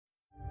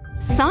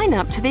Sign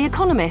up to The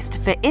Economist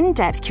for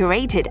in-depth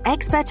curated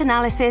expert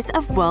analysis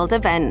of world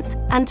events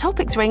and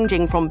topics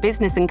ranging from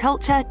business and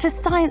culture to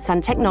science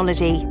and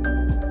technology.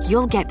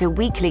 You'll get the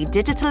weekly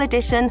digital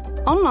edition,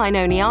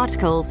 online-only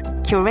articles,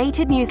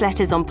 curated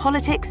newsletters on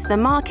politics, the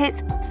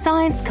markets,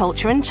 science,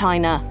 culture and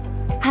China,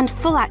 and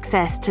full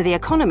access to The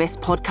Economist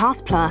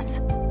Podcast Plus.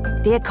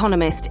 The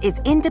Economist is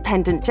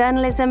independent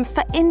journalism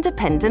for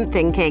independent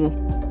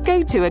thinking.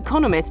 Go to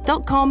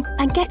economist.com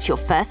and get your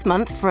first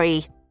month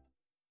free.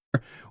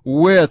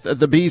 With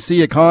the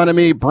BC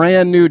economy,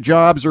 brand new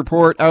jobs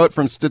report out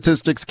from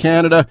Statistics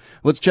Canada.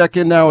 Let's check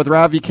in now with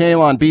Ravi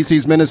Kahlon,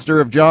 BC's Minister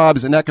of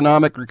Jobs and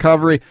Economic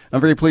Recovery. I'm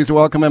very pleased to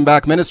welcome him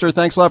back. Minister,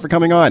 thanks a lot for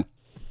coming on.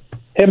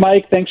 Hey,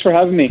 Mike, thanks for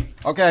having me.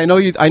 Okay, I know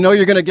you're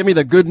going to give me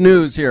the good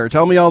news here.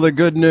 Tell me all the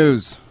good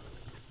news.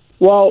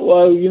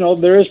 Well,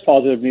 there is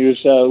positive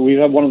news. We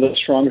have one of the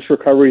strongest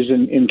recoveries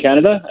in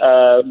Canada,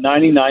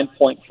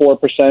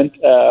 99.4%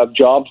 of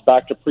jobs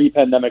back to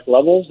pre-pandemic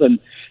levels, and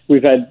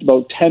we've had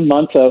about 10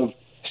 months of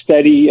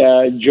steady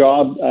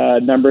job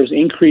numbers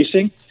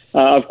increasing.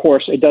 Of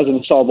course, it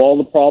doesn't solve all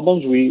the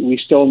problems. We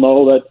still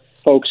know that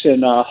folks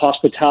in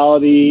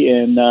hospitality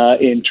and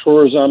in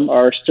tourism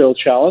are still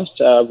challenged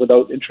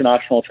without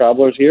international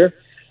travelers here.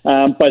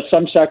 But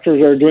some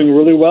sectors are doing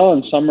really well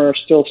and some are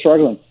still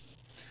struggling.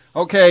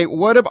 Okay,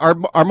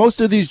 are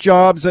most of these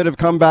jobs that have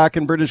come back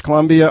in British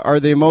Columbia, are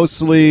they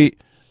mostly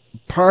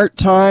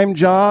part-time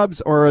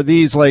jobs, or are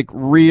these like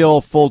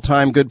real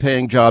full-time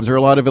good-paying jobs, or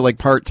a lot of it like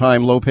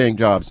part-time low-paying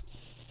jobs?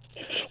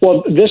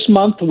 Well, this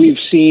month we've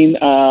seen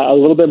a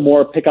little bit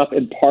more pickup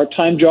in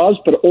part-time jobs,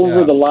 but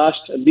over the last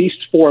at least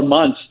 4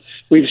 months,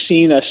 we've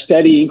seen a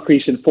steady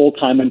increase in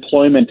full-time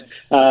employment.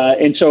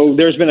 And so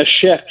there's been a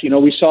shift.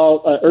 We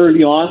saw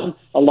early on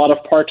a lot of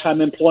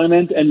part-time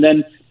employment, and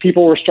then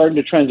people were starting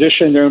to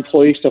transition their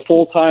employees to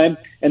full-time,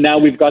 and now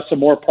we've got some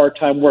more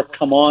part-time work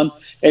come on.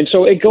 And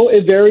so it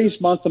varies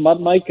month to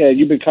month, Mike.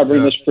 You've been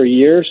covering this for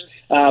years.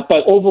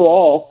 But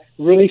overall,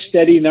 really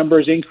steady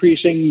numbers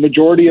increasing.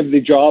 Majority of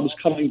the jobs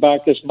coming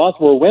back this month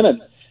were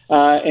women.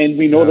 And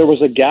we know there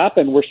was a gap,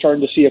 and we're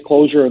starting to see a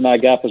closure in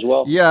that gap as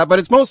well. Yeah, but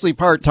it's mostly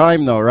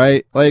part-time, though,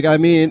 right?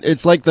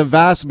 It's like the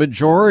vast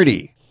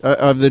majority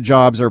of the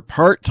jobs are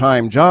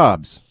part-time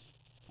jobs,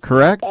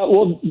 correct?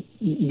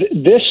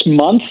 This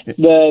month,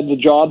 the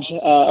jobs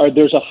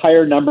there's a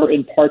higher number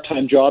in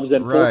part-time jobs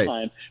than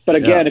full-time. But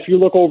again, if you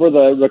look over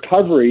the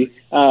recovery,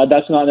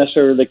 that's not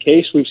necessarily the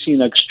case. We've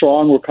seen a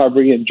strong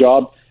recovery in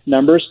job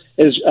numbers,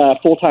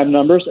 full-time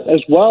numbers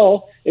as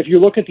well. If you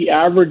look at the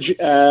average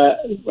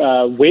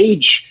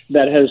wage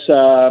that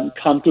has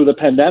come through the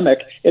pandemic,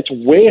 it's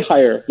way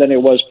higher than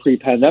it was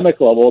pre-pandemic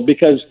level,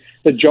 because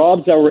the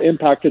jobs that were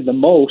impacted the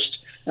most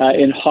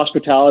in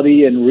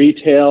hospitality and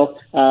retail,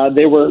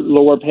 they were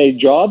lower paid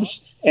jobs.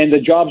 And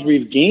the jobs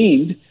we've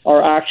gained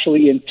are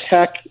actually in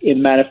tech,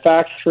 in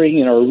manufacturing,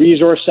 in our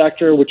resource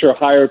sector, which are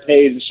higher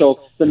paid. So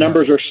the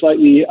numbers are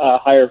slightly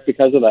higher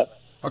because of that.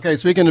 Okay,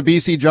 speaking to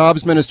BC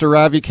Jobs Minister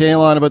Ravi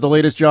Kahlon about the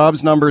latest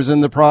jobs numbers in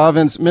the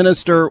province.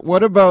 Minister,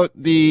 what about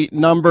the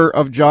number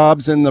of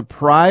jobs in the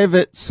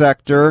private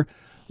sector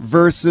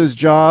versus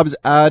jobs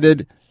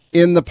added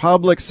in the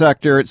public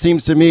sector? It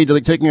seems to me,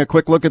 taking a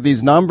quick look at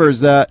these numbers,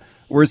 that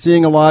we're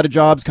seeing a lot of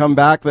jobs come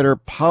back that are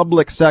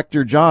public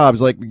sector jobs,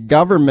 like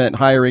government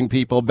hiring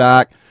people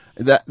back.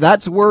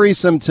 That's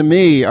worrisome to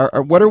me.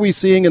 What are we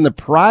seeing in the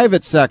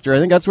private sector? I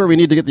think that's where we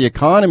need to get the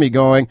economy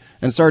going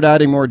and start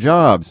adding more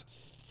jobs.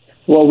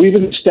 Well, we've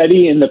been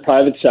steady in the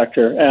private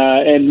sector.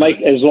 And Mike,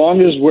 as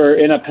long as we're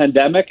in a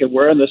pandemic and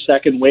we're in the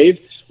second wave,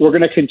 we're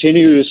going to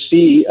continue to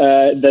see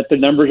that the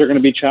numbers are going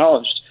to be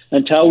challenged.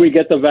 Until we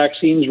get the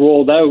vaccines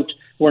rolled out,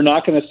 we're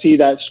not going to see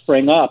that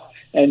spring up.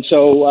 And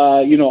so,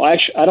 I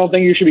don't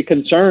think you should be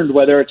concerned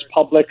whether it's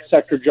public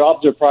sector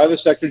jobs or private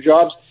sector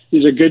jobs.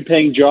 These are good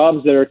paying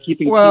jobs that are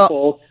keeping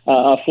people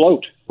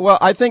afloat. Well,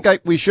 I think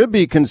we should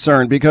be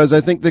concerned, because I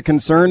think the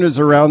concern is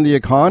around the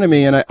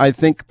economy. And I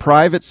think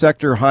private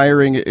sector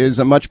hiring is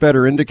a much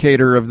better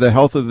indicator of the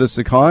health of this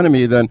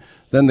economy than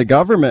the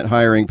government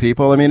hiring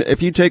people. I mean,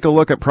 if you take a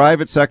look at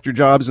private sector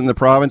jobs in the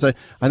province,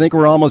 I think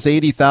we're almost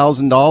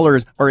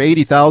 $80,000 or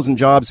 80,000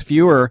 jobs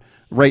fewer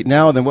right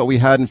now than what we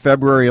had in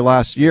February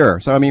last year.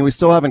 So, I mean, we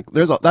still haven't,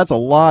 that's a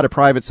lot of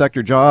private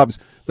sector jobs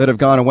that have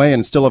gone away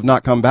and still have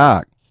not come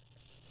back.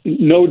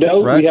 No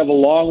doubt, right? We have a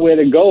long way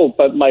to go.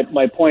 But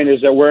my point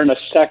is that we're in a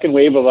second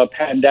wave of a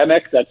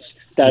pandemic that's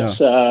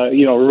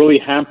really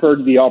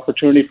hampered the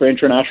opportunity for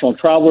international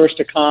travelers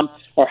to come.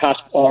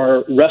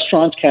 Our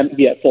restaurants can't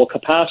be at full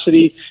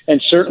capacity,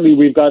 and certainly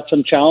we've got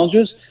some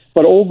challenges.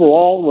 But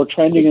overall, we're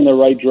trending in the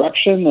right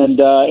direction, and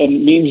it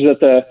means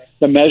that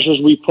the measures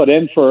we put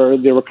in for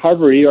the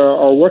recovery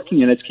are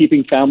working, and it's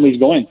keeping families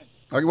going.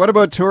 What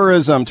about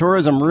tourism?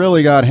 Tourism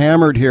really got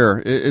hammered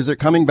here. Is it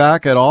coming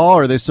back at all,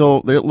 or it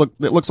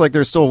looks like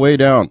they're still way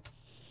down?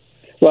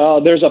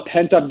 Well, there's a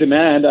pent-up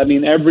demand. I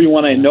mean,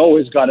 everyone I know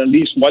has got at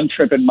least one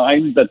trip in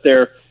mind that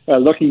they're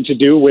looking to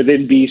do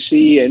within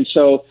BC. And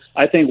so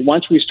I think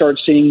once we start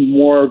seeing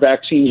more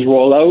vaccines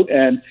roll out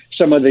and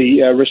some of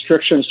the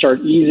restrictions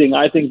start easing,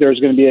 I think there's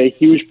going to be a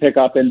huge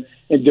pickup in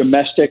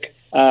domestic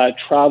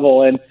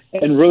travel. And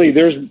really,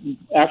 there's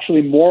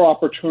actually more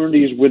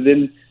opportunities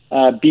within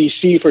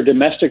BC for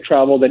domestic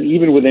travel than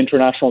even with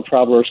international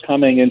travelers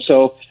coming. And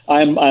so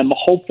I'm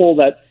hopeful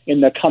that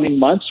in the coming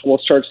months, we'll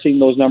start seeing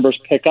those numbers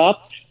pick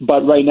up.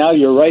 But right now,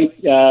 you're right.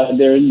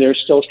 They're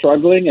still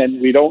struggling.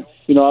 And we don't,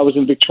 I was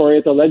in Victoria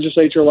at the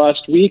legislature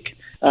last week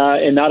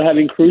and not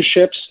having cruise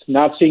ships,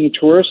 not seeing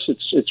tourists.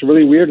 It's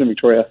really weird in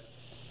Victoria.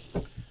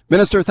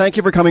 Minister, thank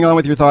you for coming on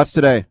with your thoughts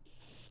today.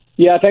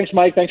 Yeah, thanks,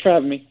 Mike. Thanks for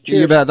having me.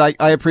 Cheers. You bet.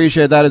 I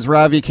appreciate that. Is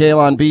Ravi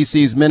Kahlon,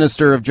 BC's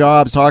Minister of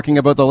Jobs, talking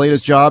about the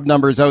latest job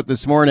numbers out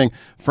this morning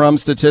from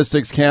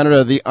Statistics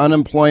Canada. The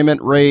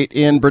unemployment rate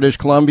in British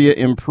Columbia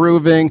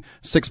improving,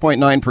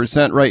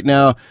 6.9% right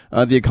now.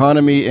 The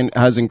economy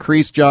has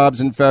increased jobs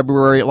in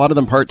February. A lot of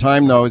them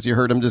part-time, though, as you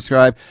heard him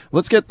describe.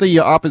 Let's get the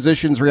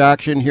opposition's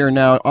reaction here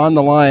now. On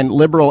the line,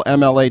 Liberal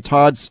MLA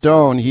Todd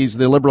Stone. He's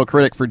the Liberal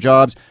critic for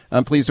jobs.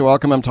 I'm pleased to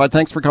welcome him. Todd,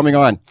 thanks for coming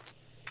on.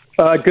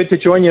 Good to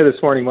join you this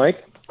morning,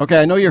 Mike.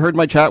 Okay, I know you heard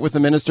my chat with the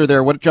minister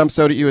there. What jumps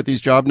out at you at these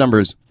job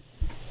numbers?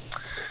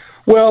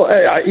 Well,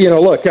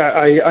 look,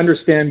 I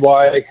understand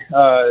why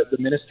the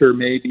minister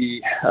may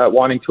be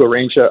wanting to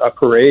arrange a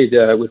parade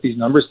with these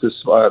numbers this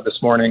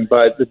morning,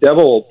 but the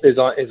devil is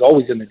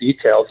always in the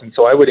details, and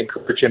so I would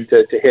encourage him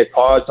to hit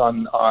pause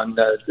on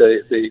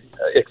the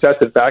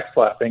excessive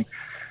backslapping.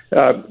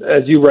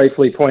 As you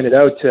rightfully pointed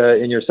out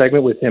in your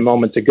segment with him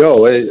moments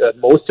ago,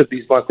 most of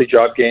these monthly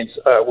job gains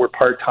were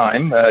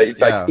part-time. In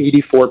fact,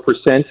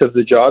 84% of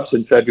the jobs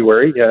in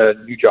February,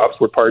 new jobs,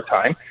 were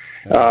part-time.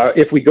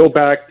 If we go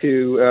back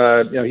to,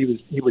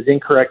 he was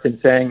incorrect in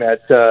saying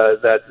that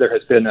there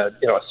has been a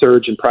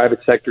surge in private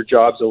sector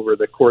jobs over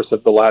the course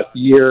of the last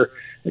year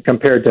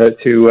compared to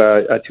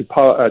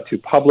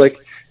public.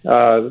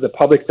 The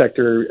public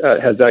sector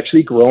has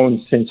actually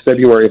grown since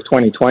February of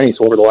 2020,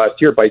 so over the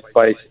last year, by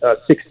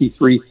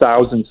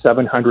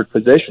 63,700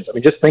 positions. I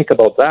mean, just think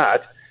about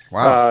that.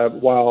 Wow.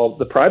 While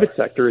the private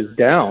sector is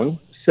down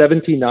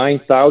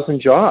 79,000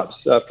 jobs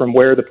from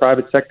where the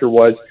private sector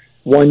was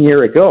 1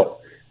 year ago.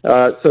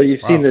 So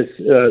you've seen this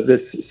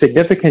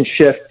significant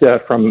shift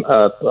from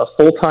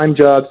full-time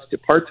jobs to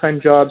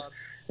part-time jobs,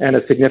 and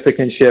a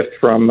significant shift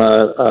from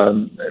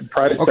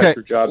private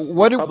sector jobs to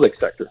public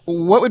sector.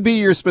 What would be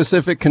your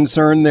specific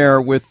concern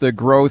there with the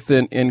growth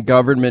in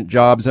government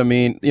jobs? I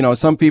mean,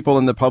 some people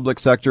in the public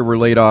sector were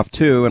laid off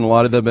too, and a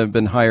lot of them have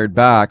been hired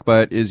back.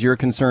 But is your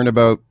concern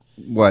about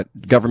what,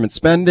 government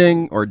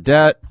spending or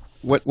debt?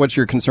 What's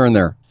your concern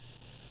there?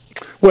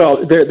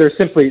 Well, they're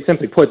simply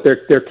put,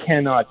 there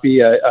cannot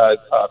be a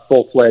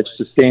full-fledged,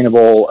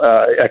 sustainable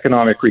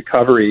economic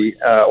recovery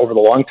over the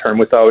long term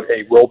without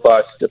a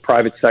robust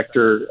private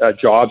sector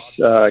jobs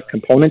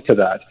component to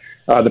that.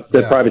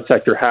 The private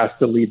sector has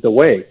to lead the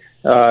way.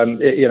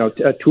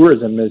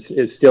 Tourism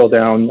is still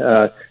down,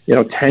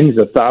 tens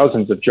of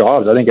thousands of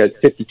jobs. I think at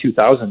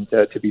 52,000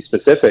 to be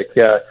specific.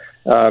 But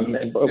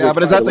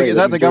is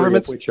that the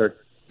government's?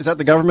 Is that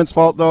the government's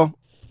fault though?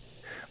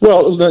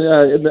 Well, no,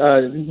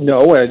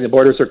 the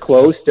borders are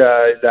closed.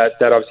 That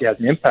obviously has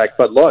an impact.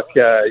 But look,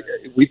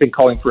 we've been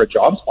calling for a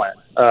jobs plan.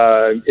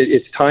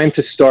 It's time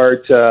to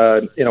start,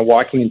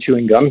 walking and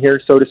chewing gum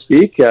here, so to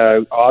speak.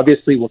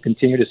 Obviously, we'll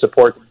continue to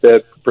support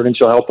the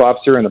provincial health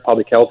officer and the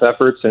public health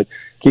efforts and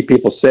keep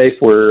people safe.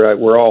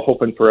 We're all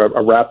hoping for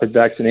a rapid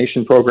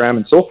vaccination program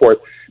and so forth.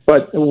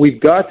 But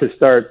we've got to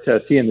start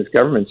seeing this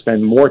government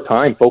spend more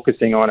time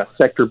focusing on a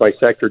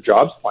sector-by-sector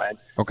jobs plan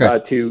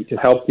to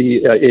help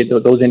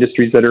those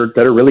industries that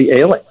are really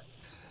ailing.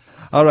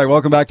 All right,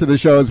 welcome back to the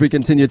show as we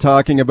continue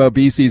talking about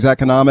BC's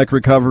economic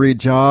recovery.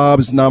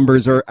 Jobs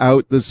numbers are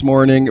out this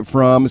morning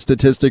from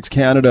Statistics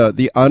Canada.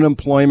 The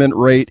unemployment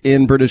rate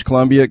in British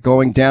Columbia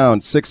going down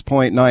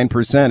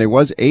 6.9%. It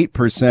was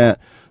 8%.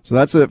 So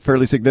that's a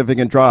fairly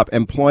significant drop.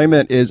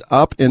 Employment is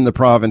up in the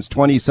province,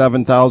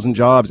 27,000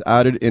 jobs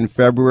added in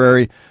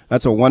February.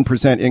 That's a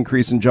 1%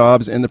 increase in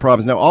jobs in the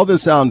province. Now, all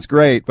this sounds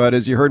great, but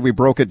as you heard, we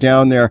broke it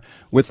down there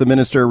with the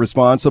minister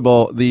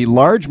responsible. The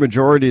large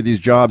majority of these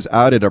jobs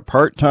added are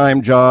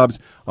part-time jobs.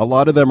 A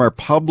lot of them are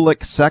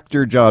public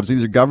sector jobs.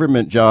 These are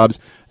government jobs,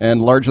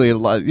 and largely,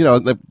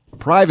 the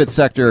private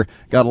sector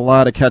got a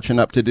lot of catching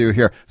up to do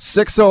here.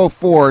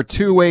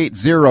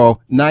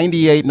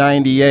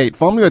 604-280-9898.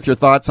 Phone me with your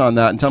thoughts on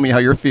that and tell me how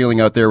you're feeling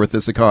out there with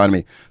this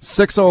economy.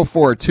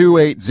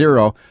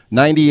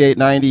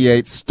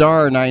 604-280-9898,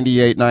 star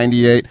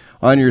 9898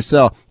 on your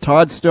cell.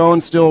 Todd Stone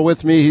still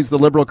with me. He's the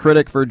Liberal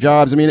critic for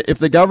jobs. I mean, if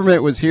the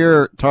government was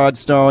here, Todd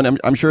Stone,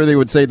 I'm sure they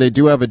would say they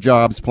do have a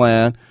jobs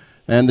plan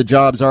and the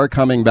jobs are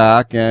coming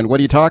back. And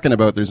what are you talking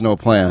about? There's no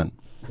plan.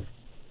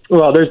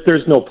 Well,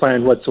 there's no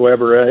plan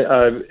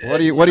whatsoever. What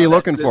are you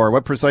looking for?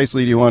 What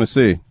precisely do you want to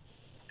see?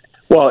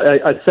 Well,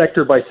 a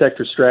sector by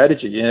sector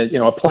strategy.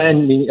 A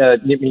plan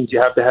means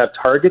you have to have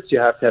targets, you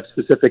have to have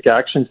specific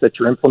actions that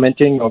you're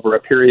implementing over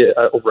a period,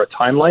 over a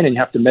timeline, and you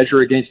have to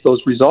measure against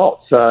those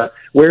results.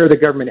 Where the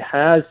government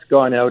has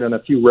gone out on a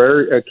few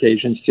rare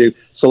occasions to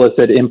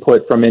solicit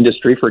input from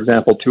industry, for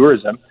example,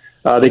 tourism.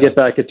 They get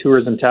back a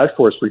tourism task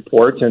force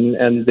report,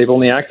 and they've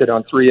only acted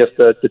on 3 of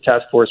the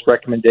task force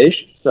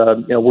recommendations.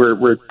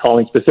 We're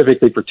calling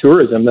specifically for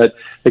tourism that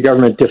the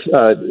government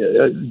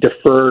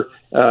defer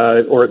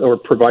or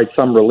provide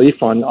some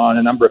relief on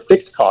a number of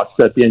fixed costs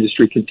that the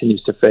industry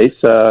continues to face.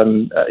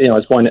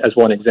 As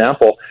one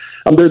example.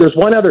 There's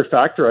one other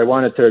factor I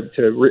wanted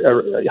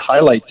to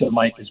highlight to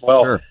Mike as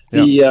well. Sure.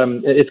 Yeah.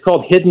 It's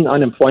called hidden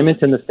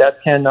unemployment in the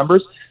StatsCan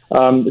numbers.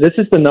 This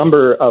is the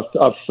number of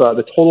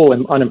the total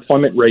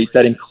unemployment rate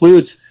that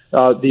includes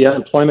the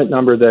unemployment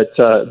number that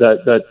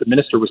the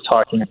minister was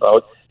talking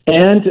about,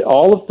 and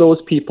all of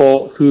those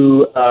people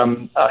who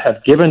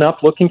have given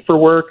up looking for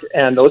work,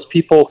 and those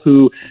people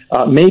who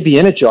may be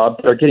in a job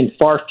but are getting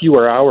far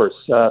fewer hours,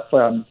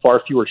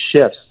 far fewer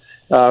shifts.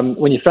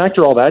 When you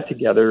factor all that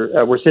together,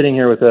 we're sitting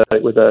here with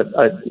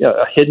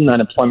a hidden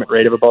unemployment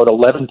rate of about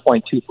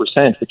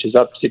 11.2%, which is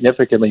up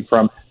significantly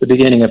from the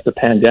beginning of the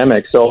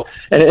pandemic. So,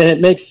 and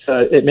it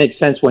makes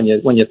sense when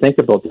you think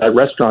about that.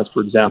 Restaurants,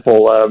 for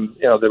example,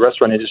 the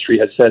restaurant industry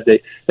has said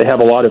they have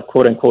a lot of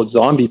quote unquote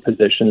zombie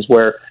positions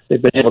where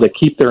they've been able to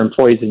keep their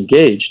employees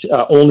engaged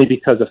only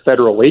because of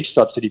federal wage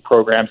subsidy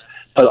programs.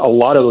 But a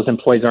lot of those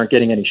employees aren't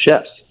getting any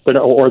shifts,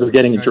 or they're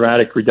getting a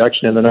dramatic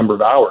reduction in the number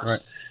of hours.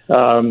 Right.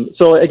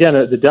 So again,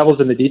 the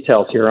devil's in the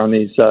details here on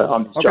these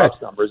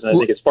jobs numbers, and I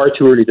think it's far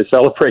too early to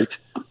celebrate.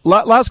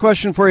 Last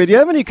question for you. Do you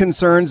have any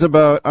concerns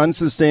about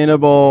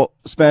unsustainable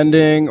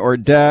spending or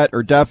debt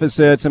or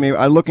deficits? I mean,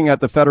 I'm looking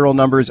at the federal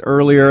numbers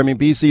earlier. I mean,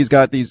 BC's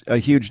got these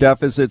huge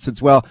deficits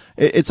as well.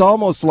 It's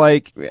almost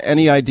like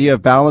any idea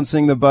of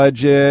balancing the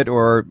budget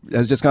or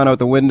has just gone out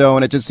the window,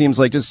 and it just seems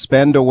like just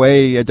spend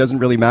away. It doesn't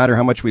really matter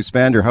how much we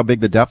spend or how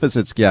big the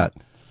deficits get.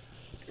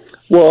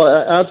 Well,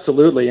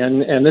 absolutely,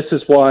 and this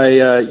is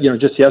why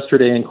just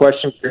yesterday in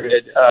question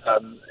period,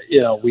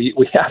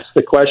 we asked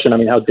the question. I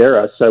mean, how dare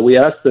us? We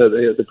asked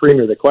the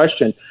premier the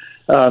question: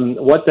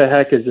 what the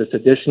heck is this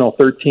additional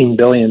 $13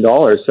 billion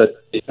that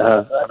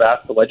I've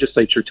asked the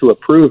legislature to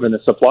approve in the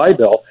supply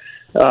bill?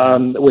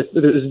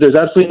 There's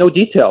absolutely no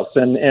details,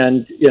 and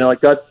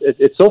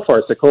it's so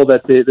farcical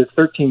that this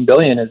 $13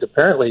 billion is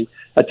apparently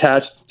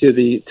attached to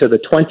the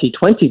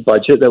 2020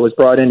 budget that was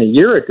brought in a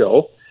year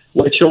ago,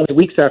 which only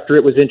weeks after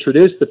it was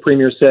introduced, the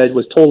premier said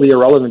was totally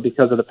irrelevant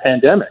because of the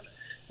pandemic.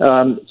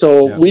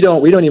 We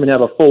don't even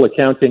have a full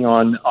accounting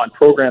on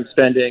program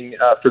spending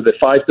for the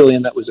 $5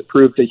 billion that was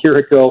approved a year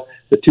ago,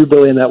 the $2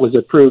 billion that was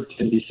approved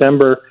in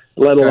December,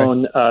 let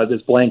alone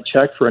this blank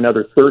check for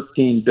another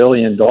 $13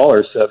 billion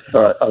of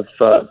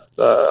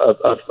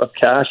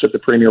cash that the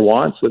premier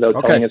wants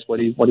without telling us what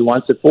he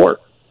wants it for.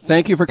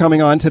 Thank you for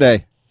coming on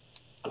today.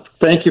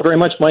 Thank you very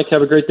much, Mike.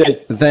 Have a great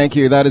day. Thank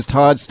you. That is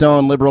Todd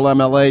Stone, Liberal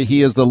MLA.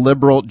 He is the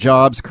Liberal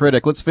jobs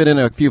critic. Let's fit in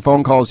a few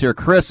phone calls here.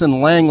 Chris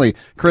and Langley.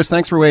 Chris,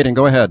 thanks for waiting.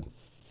 Go ahead.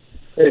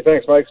 Hey,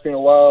 thanks, Mike. It's been a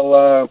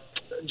while.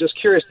 Just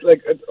curious,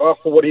 off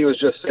of what he was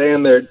just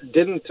saying there,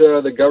 didn't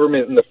the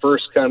government in the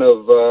first kind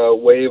of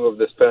wave of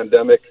this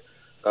pandemic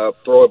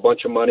throw a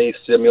bunch of money,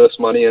 stimulus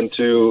money,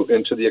 into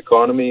the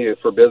economy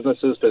for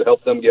businesses to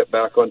help them get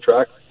back on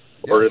track?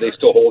 Or are they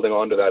still holding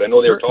on to that? I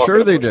know they were talking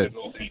Sure, they did.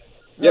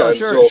 Yeah,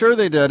 sure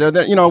they did.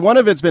 One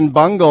of it's been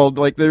bungled.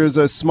 Like there's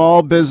a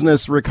small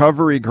business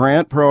recovery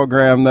grant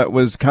program that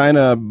was kind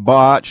of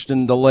botched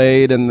and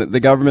delayed, and the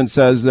government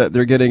says that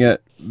they're getting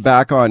it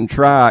back on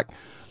track,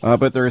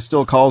 but there are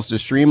still calls to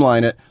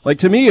streamline it. Like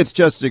to me, it's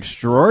just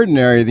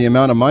extraordinary the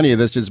amount of money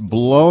that's just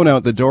blown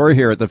out the door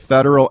here at the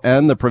federal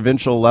and the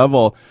provincial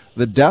level.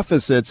 The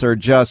deficits are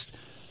just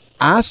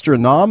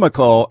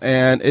astronomical,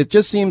 and it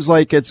just seems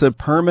like it's a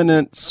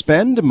permanent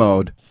spend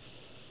mode.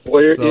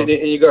 Well,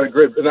 you got a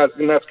grid, and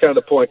that's kind of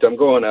the point I'm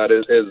going at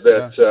is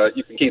that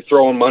you can keep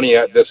throwing money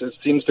at this. It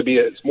seems to be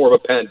it's more of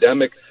a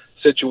pandemic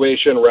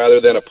situation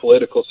rather than a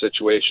political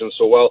situation.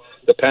 So while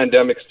the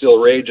pandemic still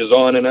rages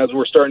on, and as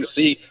we're starting to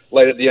see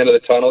light at the end of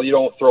the tunnel, you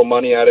don't throw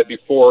money at it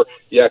before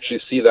you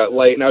actually see that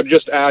light. Now,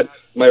 just add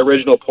my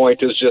original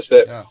point is just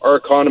that our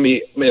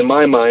economy, in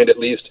my mind at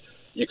least,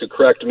 you could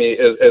correct me,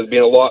 has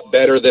been a lot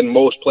better than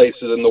most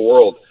places in the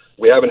world.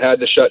 We haven't had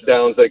the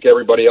shutdowns like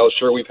everybody else.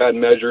 Sure, we've had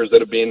measures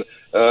that have been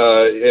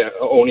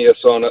onerous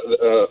on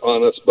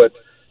us, but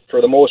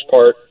for the most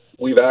part,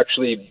 we've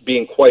actually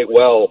been quite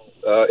well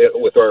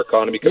with our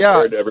economy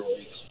compared to everyone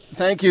else.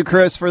 Thank you,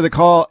 Chris, for the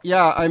call.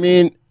 Yeah, I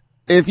mean,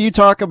 if you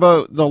talk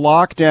about the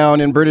lockdown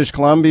in British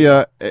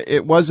Columbia,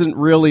 it wasn't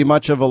really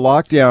much of a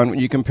lockdown when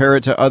you compare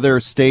it to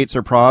other states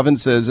or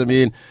provinces. I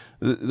mean,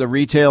 the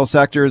retail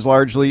sector is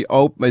largely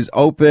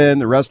open.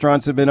 The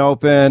restaurants have been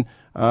open.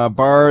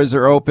 Bars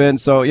are open.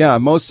 So yeah,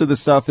 most of the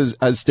stuff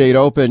has stayed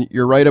open.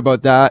 You're right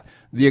about that.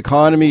 The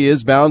economy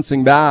is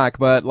bouncing back,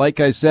 but like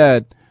I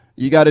said,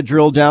 you got to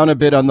drill down a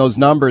bit on those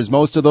numbers.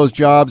 Most of those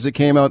jobs that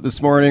came out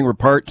this morning were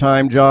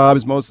part-time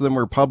jobs. Most of them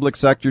were public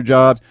sector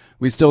jobs.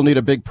 We still need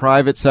a big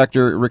private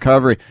sector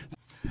recovery.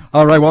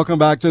 All right, welcome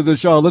back to the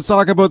show. Let's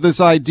talk about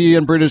this idea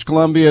in British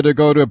Columbia to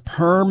go to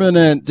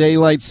permanent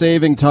daylight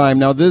saving time.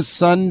 Now, this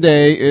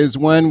Sunday is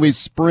when we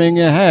spring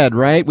ahead,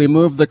 right? We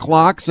move the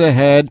clocks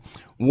ahead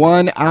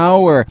 1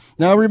 hour.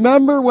 Now,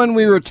 remember when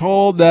we were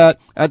told that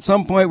at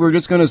some point we were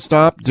just going to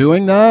stop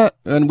doing that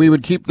and we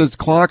would keep the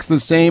clocks the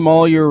same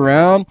all year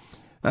round?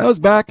 That was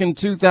back in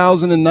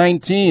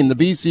 2019. The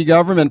BC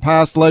government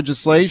passed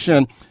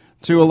legislation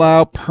to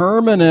allow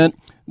permanent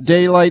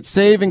daylight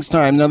savings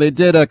time. Now, they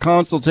did a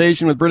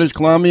consultation with British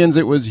Columbians.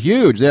 It was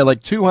huge. They had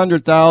like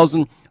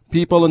 200,000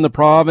 people in the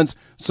province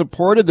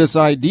supported this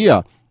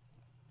idea.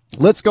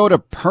 Let's go to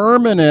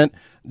permanent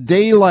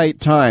daylight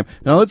time.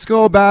 Now let's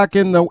go back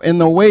in the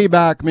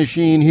Wayback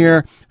Machine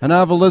here and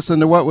have a listen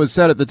to what was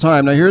said at the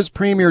time. Now here's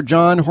Premier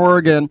John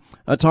Horgan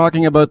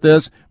talking about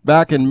this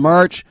back in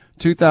March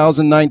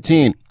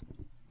 2019.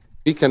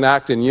 We can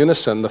act in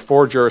unison, the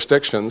four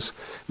jurisdictions,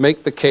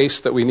 make the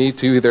case that we need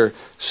to either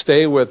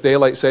stay with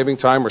daylight saving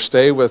time or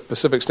stay with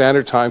Pacific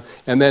Standard Time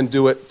and then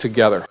do it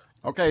together.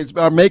 Okay,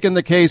 so making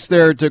the case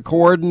there to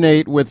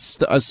coordinate with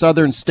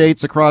southern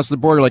states across the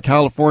border like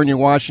California,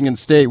 Washington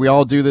State. We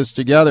all do this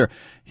together.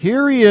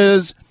 Here he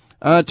is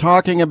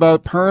talking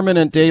about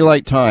permanent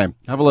daylight time.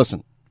 Have a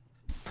listen.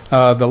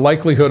 The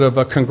likelihood of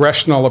a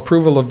congressional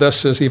approval of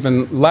this is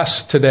even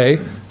less today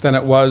than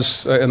it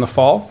was in the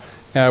fall.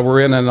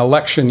 We're in an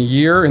election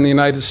year in the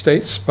United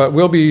States, but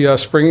we'll be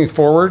springing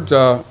forward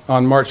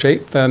on March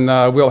 8th,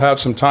 and we'll have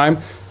some time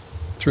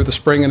through the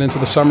spring and into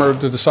the summer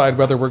to decide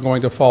whether we're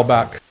going to fall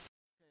back.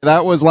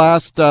 That was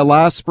last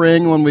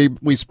spring when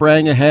we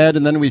sprang ahead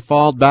and then we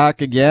falled back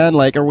again.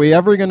 Like, are we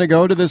ever going to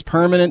go to this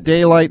permanent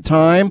daylight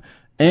time?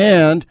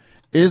 And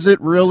is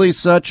it really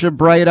such a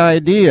bright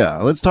idea?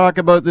 Let's talk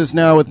about this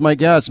now with my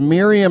guest,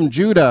 Miriam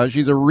Judah.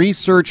 She's a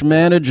research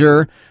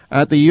manager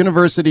at the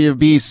University of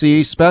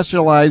BC,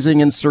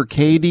 specializing in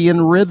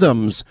circadian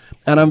rhythms.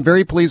 And I'm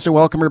very pleased to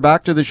welcome her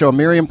back to the show.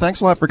 Miriam,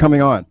 thanks a lot for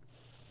coming on.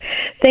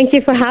 Thank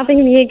you for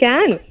having me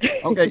again.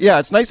 Okay, yeah,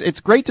 it's nice. It's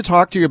great to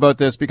talk to you about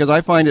this because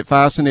I find it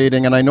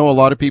fascinating and I know a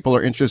lot of people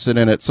are interested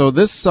in it. So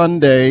this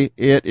Sunday,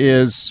 it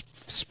is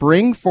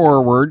spring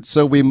forward.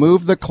 So we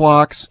move the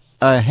clocks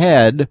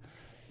ahead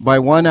by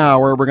 1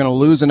 hour. We're going to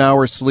lose an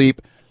hour's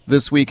sleep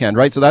this weekend,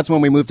 right? So that's when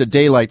we move to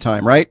daylight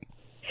time, right?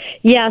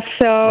 Yes,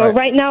 so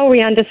right now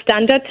we're under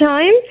standard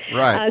time.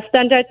 Right.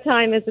 Standard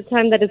time is the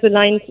time that is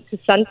aligned to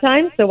sun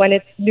time. So when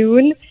it's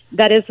noon,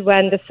 that is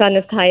when the sun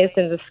is highest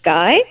in the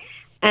sky.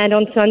 And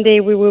on Sunday,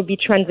 we will be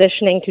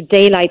transitioning to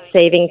daylight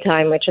saving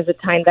time, which is a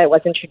time that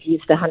was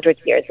introduced 100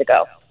 years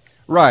ago.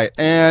 Right.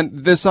 And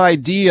this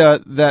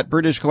idea that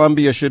British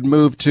Columbia should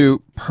move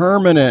to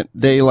permanent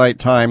daylight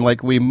time,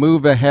 like we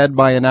move ahead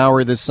by an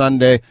hour this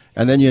Sunday,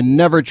 and then you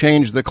never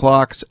change the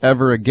clocks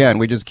ever again.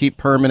 We just keep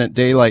permanent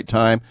daylight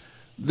time.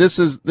 This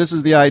is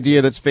the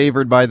idea that's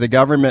favored by the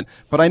government.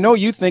 But I know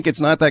you think it's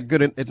not that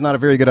good. It's not a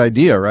very good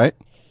idea, right?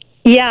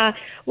 Yeah.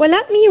 Well,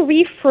 let me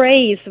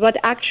rephrase what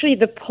actually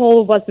the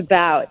poll was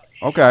about.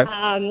 Okay.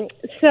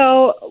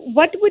 So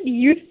what would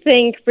you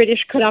think British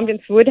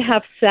Columbians would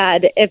have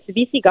said if the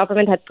BC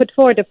government had put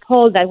forward a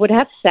poll that would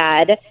have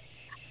said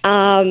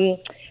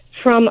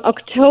from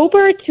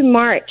October to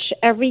March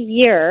every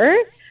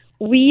year,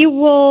 we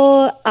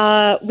will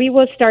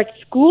start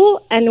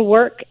school and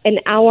work an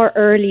hour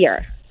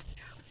earlier?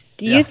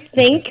 Do you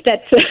think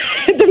that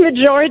the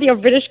majority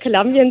of British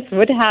Columbians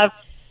would have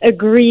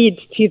agreed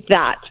to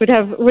that,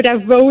 would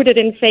have voted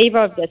in favor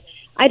of this?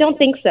 I don't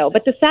think so.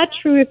 But the sad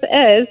truth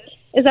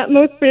is that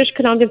most British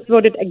Columbians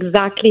voted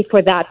exactly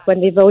for that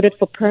when they voted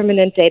for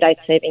permanent daylight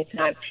saving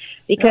time.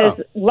 Because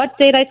what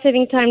daylight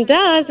saving time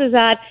does is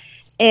that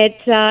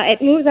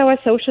it moves our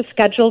social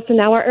schedules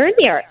an hour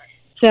earlier.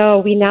 So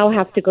we now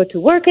have to go to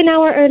work an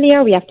hour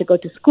earlier. We have to go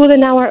to school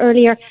an hour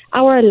earlier.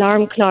 Our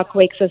alarm clock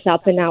wakes us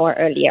up an hour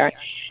earlier.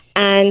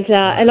 And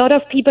a lot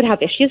of people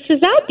have issues with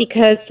that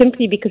because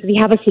we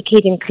have a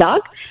circadian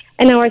clock,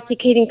 and our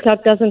circadian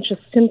clock doesn't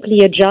just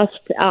simply adjust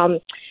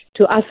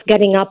to us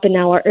getting up an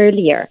hour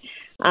earlier.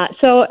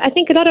 So I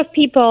think a lot of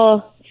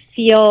people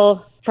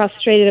feel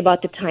frustrated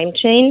about the time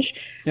change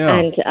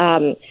and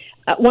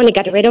want to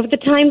get rid of the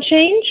time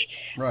change.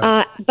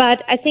 Right.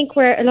 But I think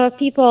where a lot of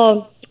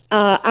people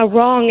are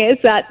wrong is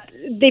that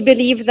they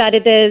believe that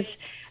it is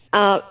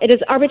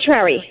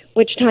arbitrary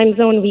which time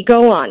zone we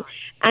go on.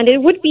 And it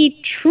would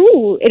be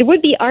true, it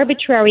would be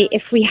arbitrary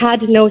if we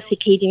had no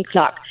circadian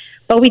clock.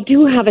 But we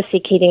do have a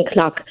circadian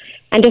clock,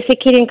 and the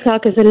circadian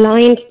clock is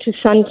aligned to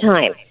sun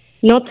time,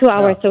 not to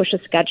our social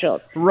schedules.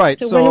 Right.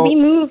 So when we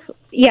move,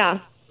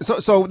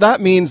 So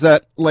that means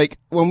that, like,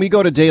 when we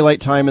go to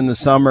daylight time in the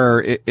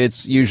summer,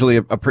 it's usually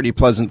a pretty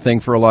pleasant thing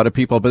for a lot of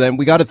people. But then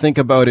we got to think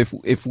about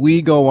if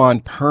we go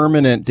on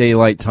permanent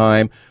daylight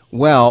time,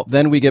 well,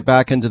 then we get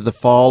back into the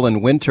fall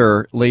and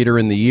winter later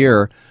in the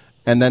year.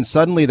 And then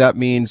suddenly that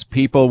means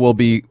people will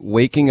be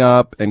waking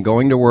up and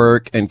going to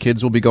work and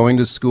kids will be going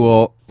to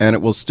school and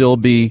it will still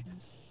be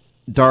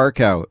dark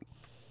out,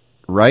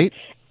 right?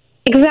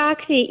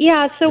 Exactly.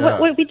 Yeah. So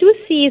what we do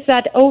see is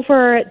that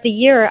over the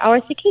year,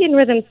 our circadian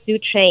rhythms do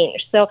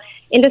change. So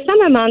in the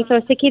summer months,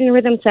 our circadian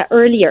rhythms are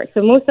earlier.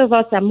 So most of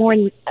us are more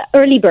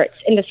early birds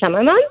in the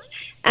summer months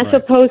as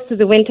opposed to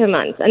the winter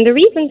months. And the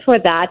reason for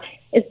that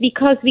is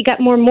because we get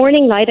more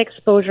morning light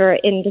exposure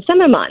in the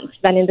summer months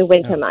than in the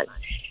winter months.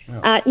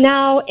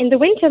 Now, in the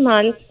winter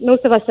months,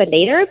 most of us are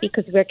later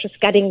because we're just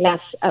getting less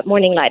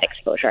morning light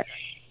exposure.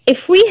 If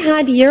we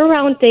had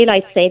year-round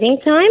daylight saving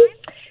time,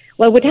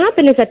 what would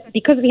happen is that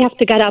because we have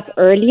to get up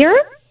earlier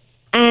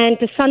and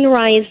the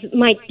sunrise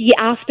might be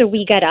after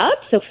we get up,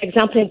 so for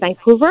example in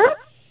Vancouver,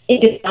 in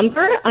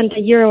December, under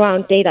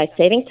year-round daylight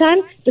saving time,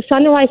 the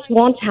sunrise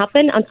won't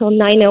happen until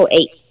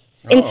 9:08.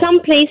 In some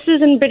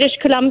places in British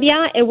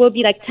Columbia, it will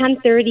be like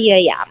 10:30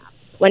 a.m.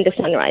 when the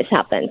sunrise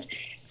happens.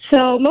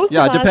 So most of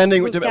us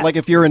depending, like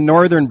if you're in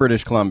northern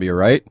British Columbia,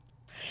 right?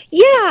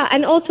 Yeah,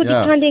 and also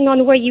depending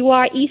on where you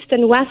are, east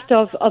and west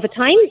of a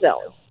time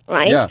zone,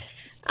 right? Yeah.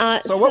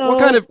 So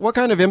what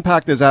kind of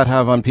impact does that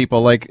have on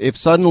people? Like if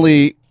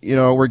suddenly,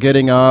 we're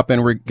getting up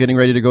and we're getting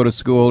ready to go to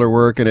school or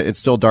work and it's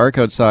still dark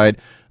outside,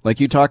 like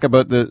you talk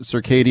about the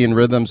circadian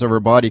rhythms of our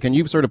body. Can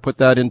you sort of put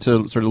that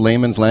into sort of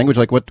layman's language?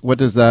 Like what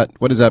does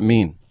that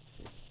mean?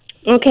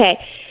 Okay.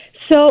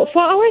 So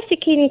for our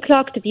circadian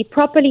clock to be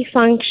properly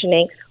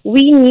functioning,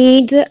 we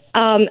need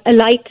a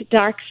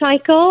light-dark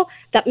cycle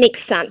that makes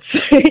sense.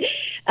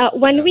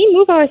 When we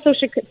move our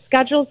social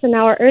schedules an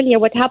hour earlier,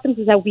 what happens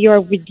is that we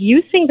are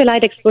reducing the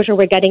light exposure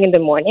we're getting in the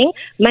morning.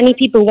 Many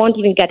people won't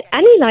even get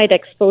any light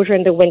exposure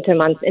in the winter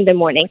months in the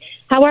morning.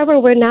 However,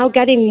 we're now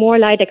getting more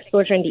light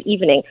exposure in the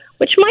evening,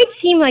 which might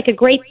seem like a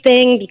great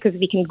thing because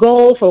we can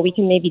golf or we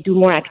can maybe do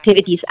more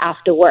activities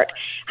after work.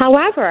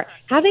 However,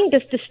 having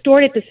this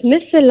distorted, this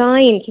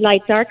misaligned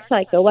light-dark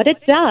cycle, what it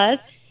does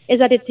is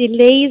that it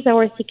delays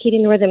our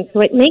circadian rhythm, so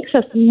it makes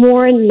us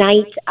more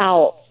night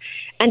owls.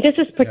 And this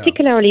is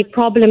particularly a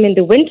problem in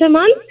the winter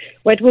months,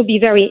 where it will be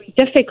very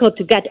difficult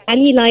to get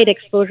any light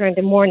exposure in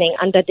the morning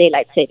under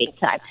daylight saving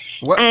time.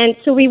 And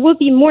so we will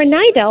be more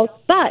night owls,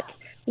 but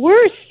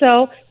worse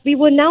so, we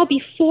will now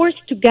be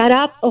forced to get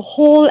up a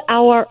whole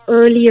hour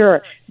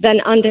earlier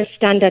than under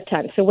standard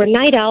time. So we're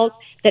night owls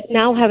that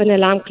now have an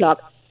alarm clock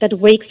that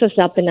wakes us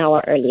up an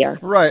hour earlier.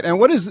 Right. And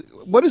what is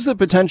the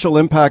potential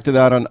impact of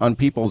that on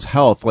people's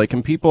health? Like,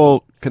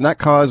 can that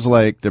cause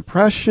like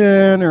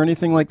depression or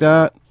anything like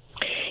that?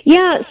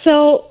 Yeah,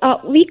 so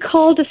we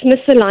call this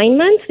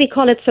misalignment, we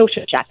call it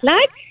social jet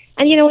lag.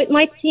 And, it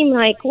might seem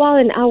like, well,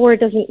 an hour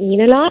doesn't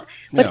mean a lot.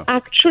 But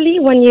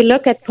actually, when you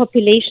look at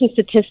population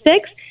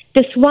statistics,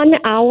 this 1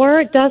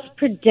 hour does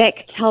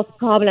predict health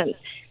problems.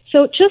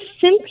 So just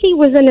simply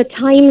within a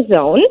time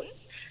zone,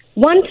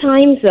 one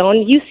time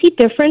zone, you see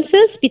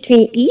differences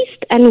between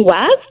east and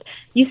west.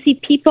 You see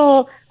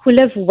people who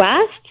live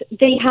west,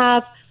 they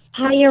have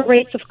higher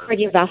rates of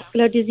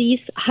cardiovascular disease,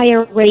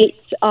 higher rates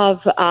of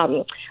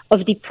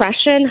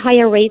depression,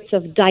 higher rates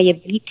of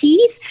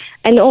diabetes,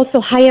 and also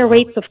higher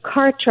rates of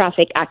car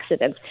traffic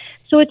accidents.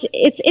 So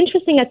it's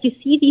interesting that you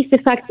see these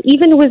effects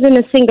even within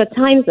a single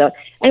time zone.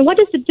 And what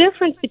is the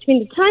difference between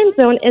the time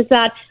zone is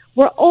that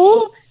we're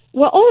all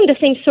on the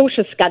same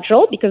social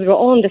schedule because we're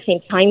all in the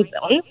same time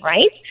zone,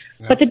 right?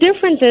 Yeah. But the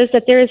difference is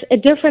that there is a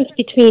difference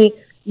between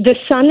the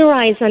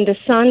sunrise and the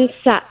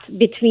sunset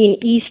between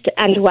east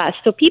and west.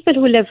 So people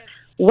who live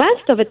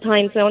west of a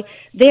time zone,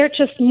 they're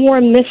just more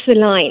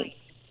misaligned.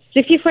 So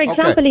if you, for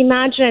example,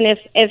 imagine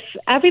if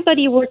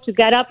everybody were to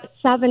get up at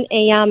 7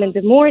 a.m. in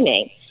the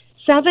morning,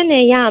 7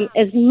 a.m.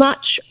 is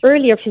much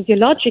earlier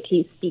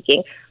physiologically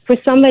speaking for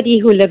somebody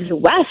who lives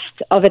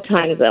west of a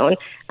time zone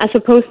as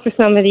opposed to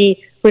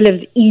somebody who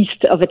lives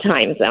east of a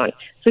time zone.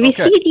 So we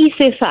see these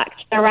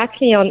effects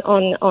directly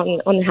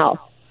on health.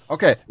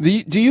 Okay.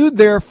 Do you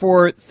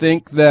therefore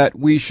think that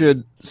we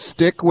should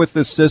stick with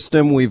the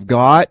system we've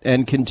got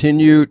and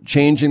continue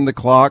changing the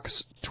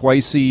clocks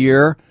twice a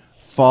year,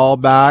 fall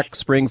back,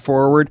 spring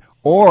forward?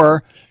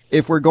 Or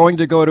if we're going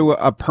to go to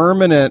a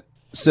permanent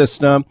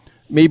system,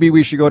 maybe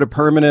we should go to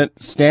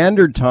permanent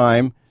standard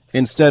time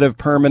instead of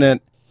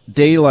permanent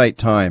daylight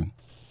time?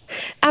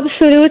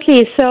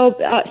 Absolutely. So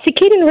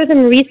circadian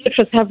rhythm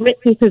researchers have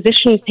written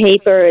position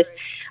papers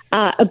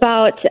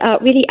about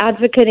really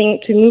advocating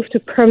to move to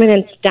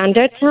permanent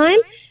standard time.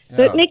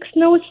 So it makes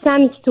no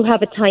sense to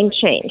have a time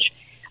change.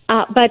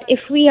 But if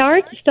we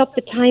are to stop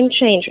the time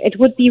change, it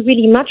would be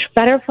really much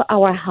better for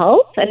our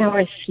health and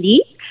our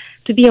sleep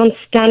to be on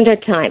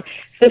standard time.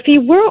 So if we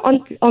were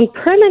on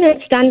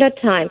permanent standard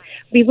time,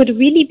 we would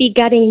really be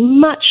getting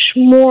much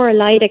more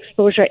light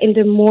exposure in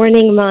the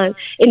morning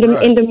in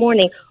the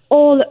morning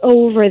all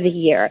over the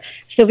year.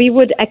 So we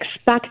would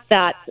expect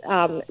that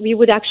we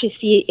would actually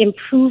see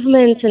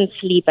improvements in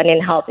sleep and in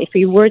health if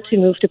we were to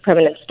move to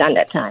permanent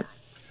standard time.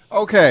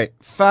 Okay,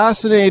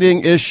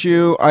 fascinating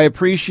issue. I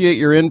appreciate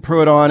your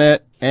input on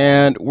it,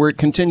 and we'll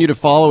continue to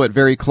follow it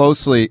very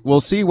closely.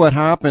 We'll see what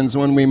happens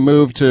when we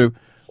move to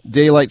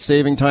daylight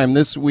saving time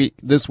this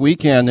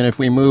weekend, and if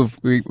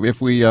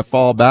we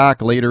fall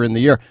back later in the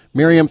year.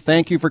 Miriam,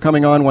 thank you for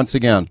coming on once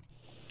again.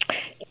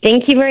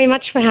 Thank you very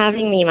much for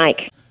having me,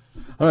 Mike.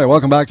 All right,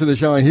 welcome back to the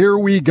show. And here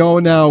we go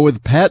now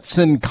with pets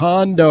and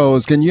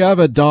condos. Can you have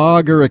a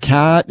dog or a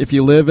cat if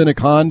you live in a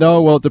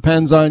condo? Well, it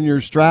depends on your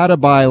strata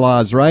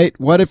bylaws, right?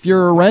 What if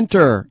you're a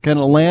renter? Can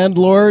a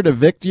landlord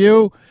evict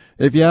you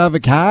if you have a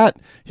cat?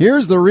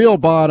 Here's the real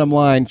bottom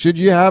line. Should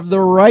you have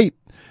the right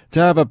to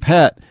have a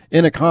pet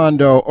in a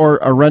condo or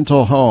a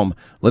rental home?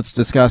 Let's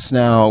discuss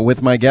now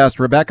with my guest,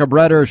 Rebecca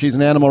Bretter. She's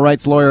an animal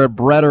rights lawyer at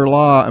Bretter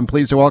Law. I'm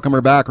pleased to welcome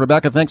her back.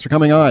 Rebecca, thanks for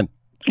coming on.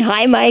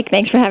 Hi, Mike.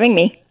 Thanks for having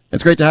me.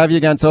 It's great to have you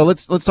again. So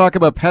let's talk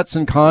about pets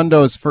and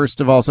condos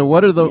first of all. So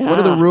what are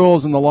the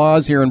rules and the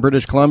laws here in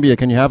British Columbia?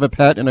 Can you have a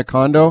pet in a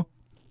condo?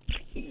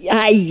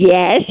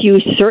 Yes, you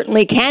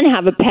certainly can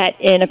have a pet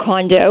in a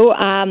condo,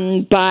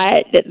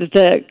 but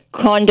the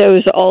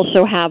condos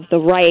also have the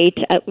right,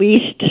 at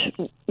least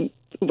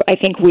I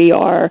think we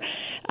are,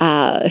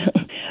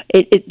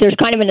 there's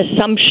kind of an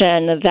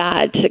assumption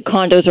that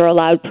condos are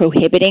allowed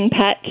prohibiting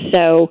pets.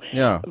 So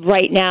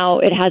right now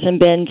it hasn't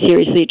been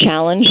seriously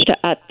challenged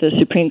at the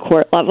Supreme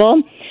Court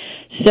level.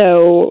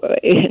 So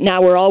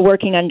now we're all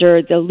working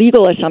under the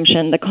legal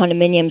assumption that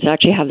condominiums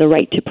actually have the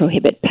right to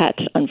prohibit pets,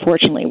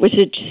 unfortunately, which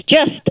is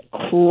just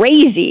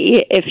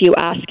crazy if you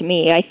ask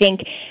me. I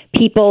think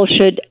people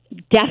should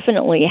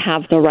definitely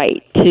have the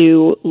right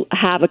to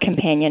have a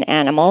companion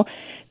animal.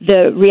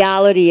 The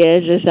reality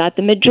is that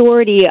the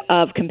majority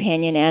of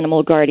companion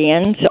animal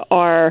guardians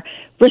are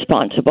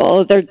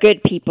responsible. They're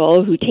good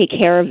people who take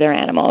care of their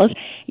animals.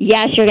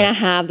 Yes, you're going to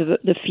have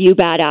the few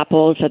bad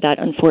apples that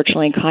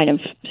unfortunately kind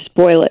of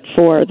spoil it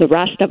for the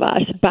rest of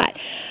us. But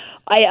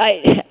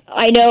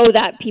I know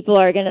that people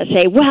are going to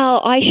say,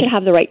 well, I should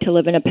have the right to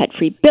live in a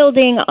pet-free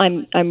building.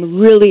 I'm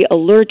really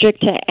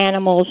allergic to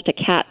animals, to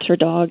cats or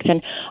dogs,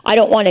 and I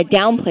don't want to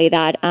downplay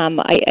that.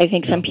 I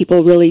think some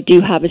people really do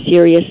have a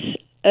serious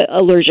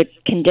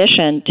allergic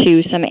condition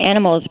to some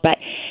animals, but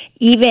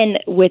even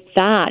with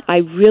that, I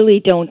really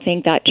don't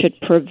think that should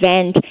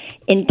prevent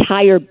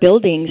entire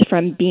buildings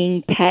from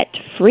being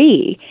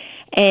pet-free.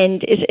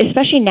 And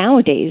especially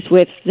nowadays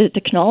with the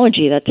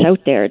technology that's out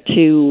there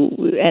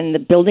and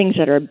the buildings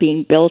that are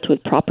being built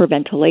with proper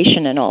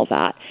ventilation and all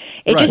that,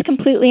 it's just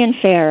completely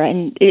unfair.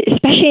 And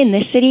especially in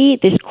this city,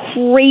 this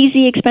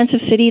crazy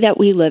expensive city that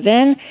we live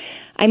in,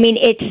 I mean,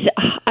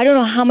 I don't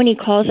know how many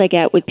calls I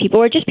get with people,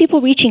 or just people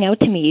reaching out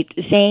to me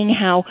saying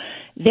how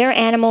their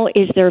animal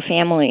is their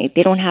family.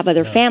 They don't have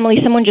other family.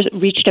 Someone just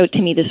reached out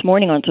to me this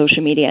morning on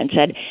social media and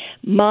said,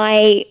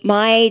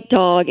 my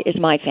dog is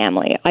my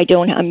family.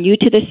 I'm new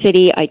to the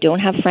city. I don't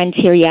have friends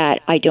here yet.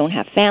 I don't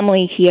have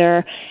family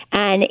here.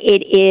 And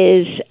it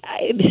is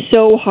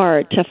so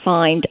hard to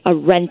find a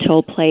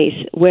rental place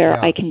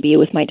where I can be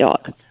with my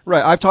dog.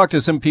 Right. I've talked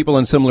to some people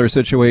in similar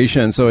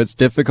situations, so it's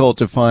difficult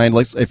to find,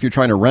 like, if you're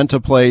trying to rent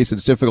a place,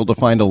 it's difficult to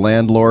find a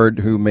landlord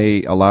who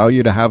may allow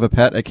you to have a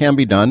pet. It can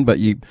be done, but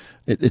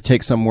it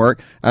takes some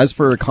work. As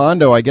for a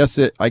condo, I guess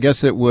it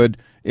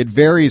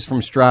varies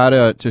from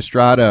strata to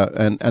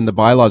strata and the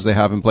bylaws they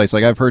have in place.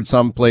 Like I've heard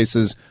some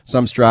places,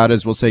 some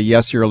stratas will say,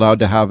 yes, you're allowed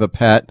to have a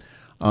pet,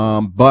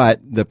 but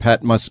the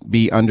pet must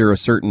be under a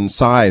certain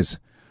size.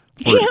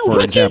 For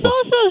example.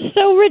 Which is also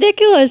so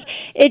ridiculous.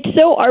 It's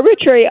so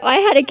arbitrary. I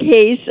had a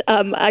case,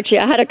 actually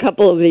I had a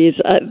couple of these,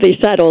 they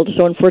settled,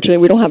 so unfortunately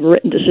we don't have a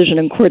written decision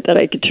in court that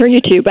I could turn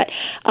you to, but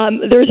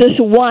there's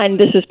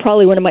this is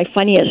probably one of my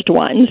funniest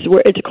ones,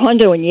 where it's a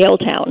condo in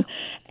Yaletown,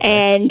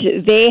 and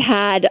they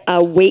had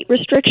a weight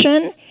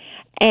restriction.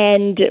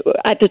 And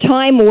at the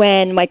time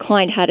when my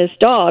client got his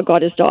dog,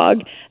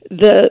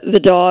 the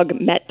dog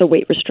met the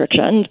weight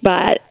restrictions.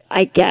 But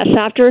I guess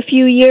after a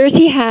few years,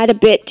 he had a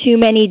bit too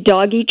many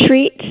doggy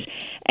treats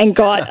and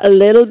got a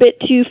little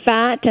bit too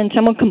fat. And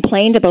someone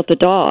complained about the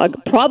dog,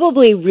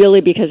 probably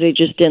really because they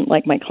just didn't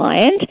like my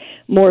client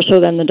more so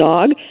than the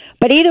dog.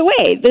 But either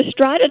way, the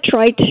strata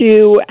tried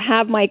to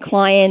have my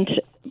client,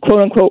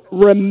 quote unquote,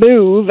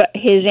 remove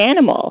his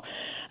animal.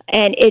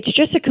 And it's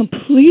just a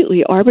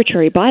completely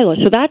arbitrary bylaw.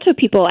 So that's what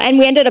people, and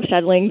we ended up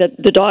settling that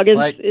the dog is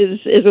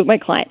with my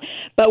client.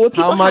 But what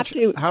people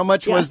how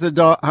much was the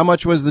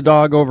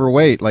dog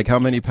overweight? Like how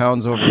many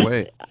pounds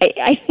overweight?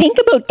 I think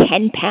about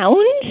 10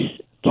 pounds.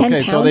 10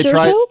 okay, pounds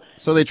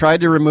so they tried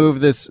to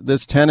remove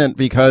this tenant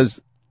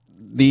because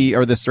the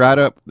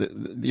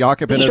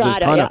occupant of this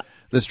condo,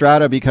 the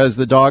strata, because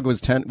the dog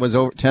was 10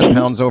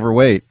 pounds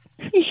overweight.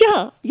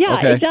 Yeah,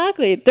 okay.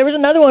 Exactly. There was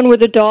another one where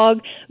the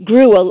dog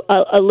grew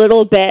a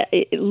little bit,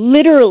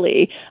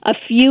 literally a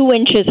few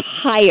inches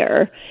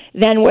higher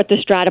than what the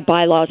strata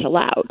bylaws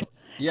allowed.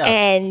 Yes.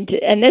 And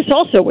this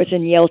also was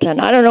in Yaletown.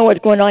 I don't know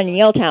what's going on in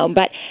Yaletown,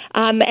 but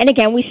and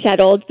again, we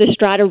settled. The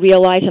strata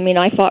realized,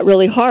 I fought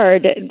really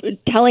hard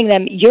telling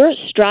them, your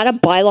strata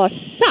bylaws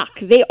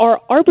suck. They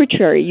are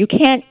arbitrary. You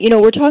can't,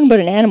 we're talking about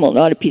an animal,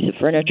 not a piece of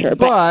furniture.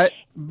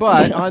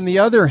 But on the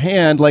other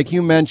hand, like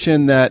you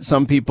mentioned that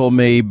some people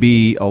may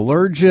be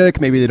allergic,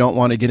 maybe they don't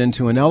want to get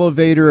into an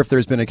elevator if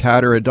there's been a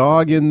cat or a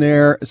dog in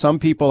there. Some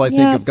people, I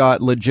think, have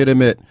got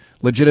legitimate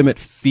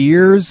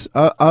fears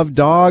of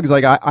dogs.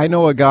 Like I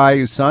know a guy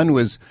whose son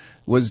was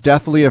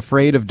deathly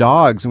afraid of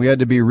dogs, and we had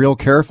to be real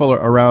careful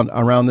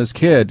around this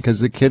kid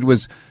because the kid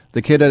was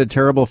the kid had a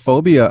terrible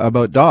phobia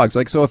about dogs.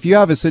 Like, so if you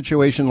have a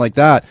situation like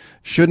that,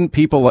 shouldn't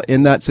people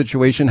in that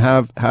situation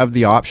have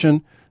the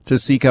option to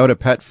seek out a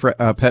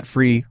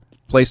pet-free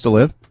place to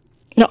live?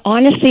 No,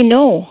 honestly,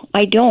 no,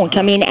 I don't.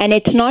 I mean, and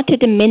it's not to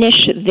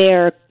diminish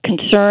their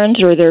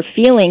concerns or their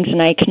feelings,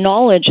 and I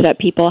acknowledge that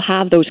people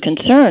have those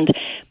concerns,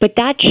 but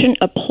that shouldn't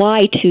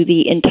apply to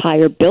the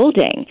entire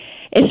building,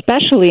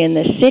 especially in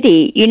the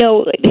city. You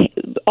know,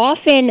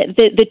 often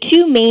the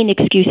two main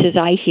excuses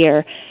I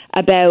hear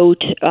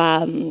about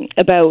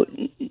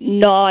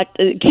not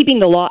keeping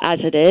the law as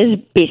it is,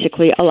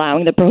 basically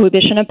allowing the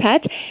prohibition of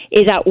pets,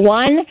 is that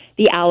one,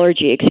 the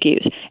allergy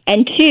excuse,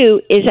 and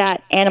two is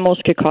that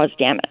animals could cause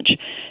damage.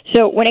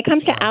 So when it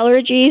comes to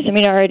allergies, I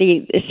mean, I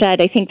already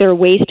said I think there are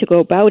ways to go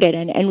about it,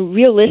 and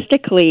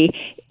realistically,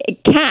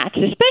 cats,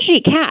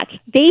 especially cats,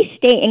 they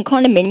stay in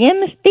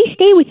condominiums. They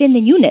stay within the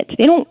units.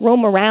 They don't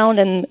roam around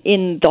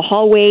in the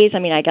hallways. I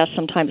mean, I guess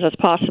sometimes that's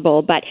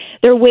possible, but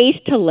there are ways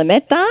to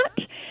limit that.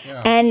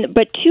 Yeah.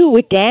 But two,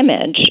 with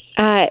damage,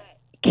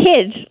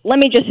 kids, let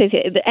me just say,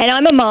 and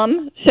I'm a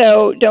mom,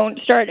 so don't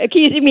start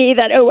accusing me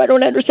that, I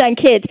don't understand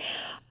kids.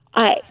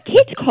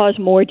 Kids cause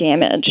more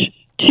damage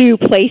to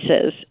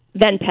places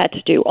than pets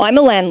do. I'm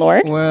a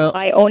landlord. Well,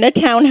 I own a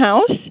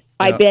townhouse.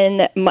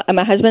 Yeah.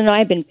 My husband and I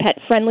have been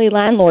pet-friendly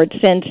landlords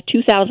since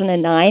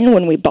 2009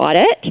 when we bought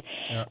it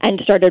and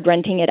started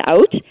renting it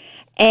out.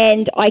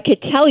 And I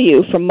could tell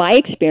you from my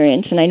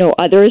experience, and I know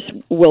others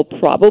will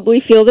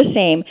probably feel the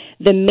same,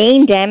 the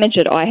main damage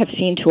that I have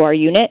seen to our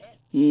unit,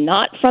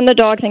 not from the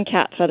dogs and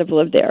cats that have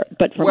lived there,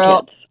 but from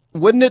kids.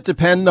 Wouldn't it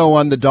depend, though,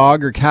 on the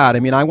dog or cat? I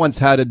mean, I once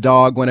had a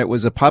dog when it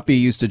was a puppy,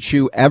 used to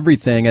chew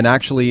everything, and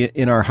actually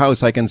in our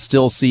house I can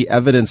still see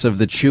evidence of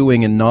the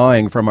chewing and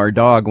gnawing from our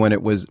dog when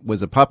it was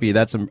a puppy.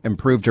 That's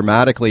improved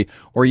dramatically.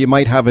 Or you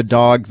might have a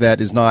dog that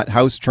is not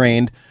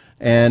house-trained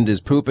and is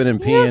pooping and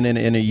peeing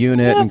in a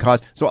unit and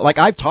cause. So, like,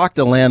 I've talked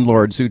to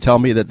landlords who tell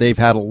me that they've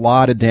had a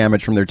lot of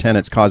damage from their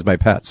tenants caused by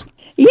pets.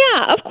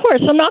 Yeah, of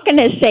course. I'm not going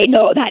to say,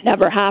 no, that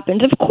never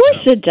happens. Of course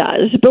it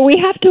does. But we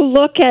have to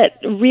look at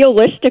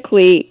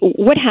realistically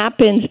what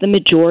happens the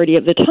majority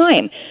of the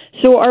time.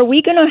 So are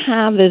we going to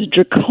have this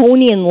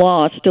draconian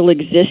law still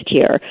exist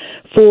here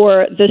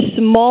for the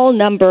small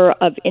number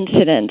of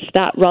incidents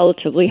that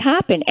relatively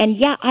happen? And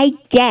yeah, I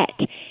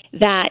get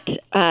that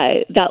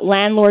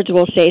landlords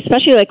will say,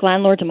 especially like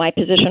landlords in my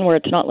position where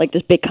it's not like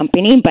this big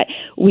company, but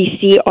we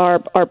see our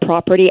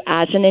property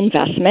as an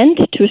investment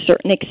to a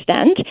certain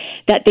extent,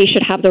 that they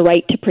should have the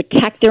right to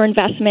protect their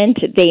investment.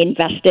 They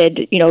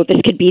invested,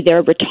 this could be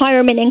their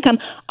retirement income.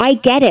 I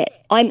get it.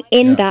 I'm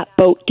in that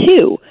boat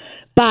too.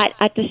 But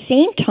at the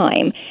same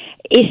time,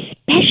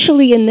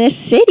 especially in this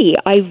city,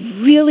 I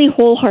really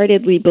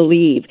wholeheartedly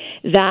believe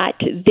that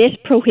this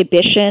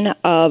prohibition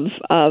of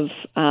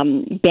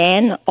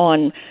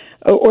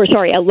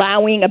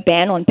allowing a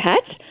ban on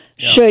pets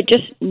should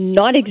just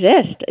not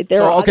exist.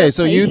 There are other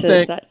places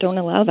that don't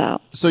allow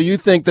that. So you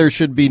think there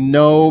should be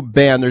no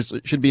ban? There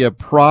should be a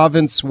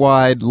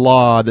province-wide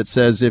law that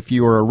says if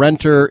you are a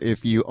renter,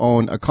 if you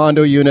own a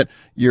condo unit,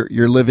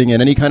 you're living in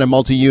any kind of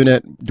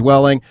multi-unit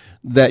dwelling,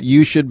 that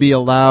you should be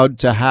allowed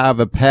to have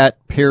a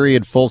pet,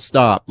 period, full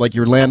stop. Like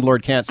your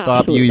landlord can't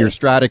stop you, your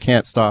strata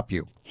can't stop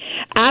you.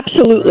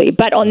 Absolutely.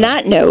 But on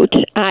that note,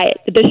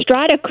 the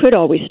strata could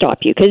always stop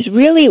you, because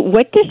really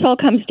what this all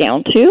comes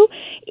down to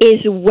is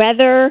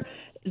whether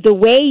the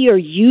way you're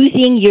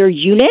using your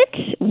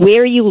unit,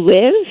 where you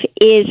live,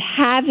 is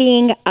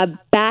having a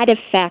bad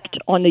effect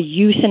on the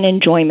use and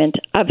enjoyment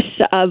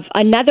of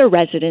another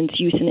resident's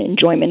use and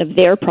enjoyment of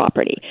their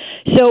property.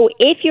 So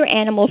if your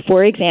animal,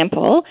 for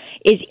example,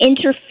 is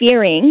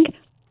interfering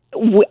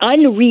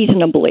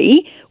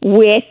unreasonably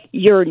with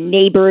your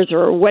neighbors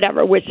or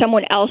whatever, with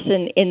someone else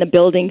in the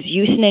building's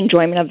use and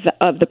enjoyment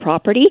of the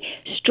property,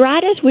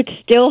 stratas would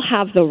still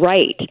have the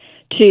right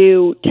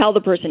to tell the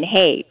person,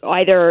 hey,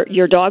 either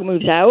your dog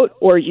moves out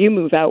or you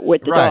move out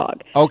with the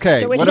dog.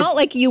 Okay. So it's not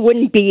like you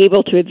wouldn't be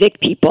able to evict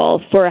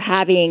people for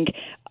having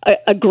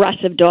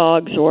aggressive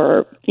dogs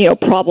or,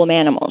 problem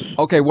animals.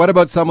 Okay, what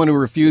about someone who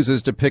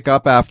refuses to pick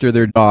up after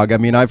their dog? I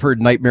mean, I've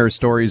heard nightmare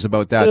stories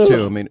about that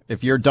too. I mean,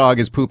 if your dog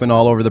is pooping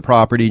all over the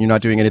property and you're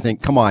not doing anything,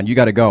 come on, you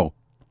got to go.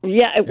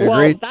 Yeah,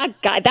 well,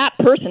 that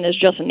person is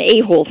just an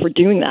a-hole for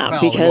doing that,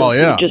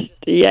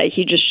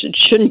 he just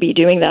shouldn't be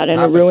doing that,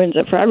 and it ruins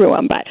it for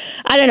everyone. But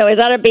I don't know, is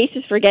that a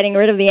basis for getting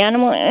rid of the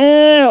animal?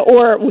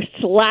 Or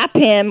slap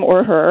him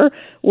or her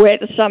with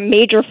some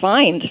major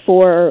fines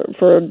for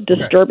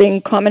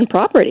disturbing common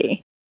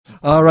property?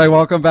 All right,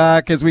 welcome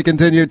back as we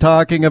continue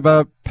talking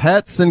about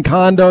pets and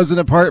condos and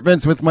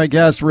apartments with my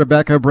guest,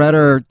 Rebecca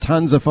Bretter.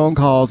 Tons of phone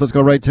calls. Let's go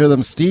right to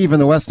them. Steve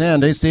in the West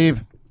End. Hey,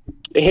 Steve.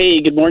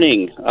 Hey, good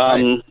morning.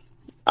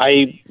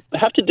 I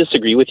have to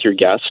disagree with your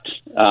guest.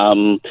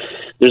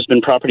 There's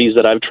been properties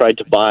that I've tried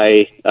to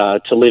buy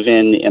to live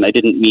in, and I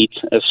didn't meet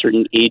a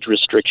certain age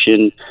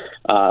restriction.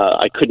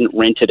 I couldn't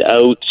rent it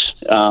out,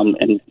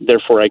 and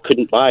therefore I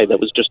couldn't buy. That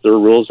was just the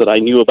rules that I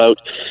knew about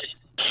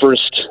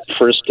first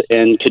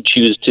and could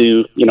choose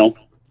to,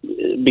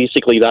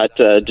 basically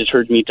that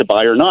deterred me to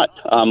buy or not.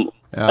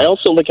 I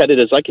also look at it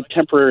as I could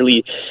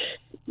temporarily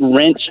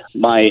rent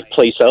my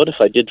place out if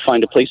I did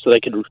find a place that I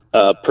could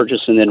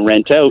purchase and then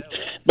rent out.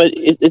 But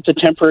it's a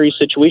temporary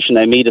situation.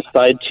 I may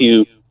decide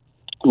to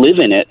live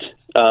in it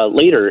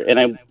later,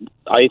 and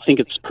I think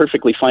it's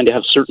perfectly fine to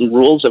have certain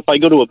rules. If I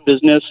go to a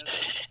business,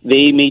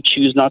 they may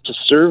choose not to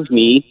serve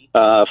me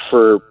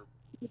for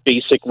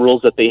basic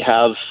rules that they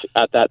have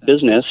at that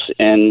business,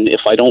 and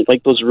if I don't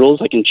like those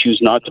rules, I can choose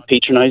not to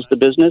patronize the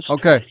business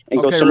and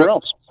go somewhere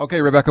else.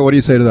 Okay, Rebecca, what do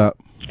you say to that?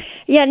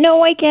 Yeah,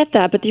 no, I get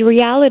that, but the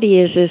reality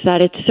is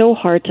that it's so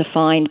hard to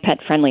find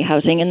pet-friendly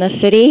housing in the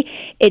city.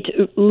 It's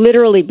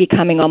literally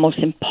becoming almost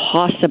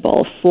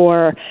impossible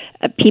for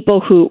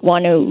people who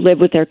want to live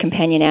with their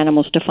companion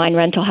animals to find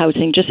rental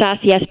housing. Just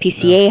ask the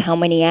SPCA how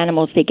many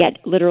animals they get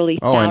literally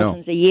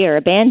thousands a year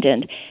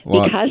abandoned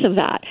because of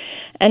that.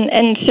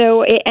 And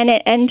so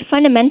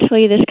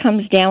fundamentally this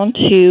comes down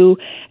to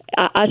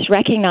us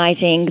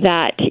recognizing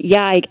that,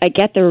 I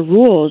get their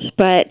rules,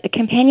 but the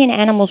companion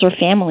animals are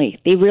family.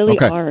 They really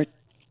are.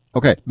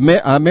 Okay.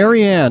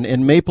 Marianne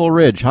in Maple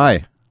Ridge.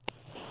 Hi.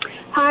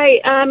 Hi.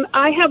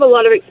 I have a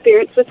lot of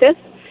experience with this.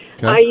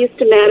 Okay. I used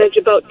to manage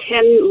about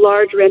 10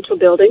 large rental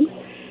buildings,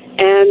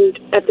 and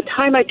at the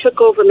time I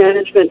took over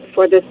management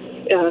for this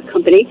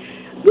company,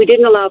 we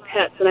didn't allow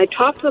pets, and I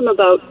talked to them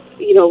about,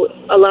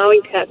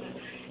 allowing pets,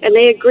 and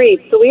they agreed.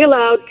 So we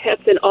allowed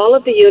pets in all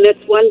of the units,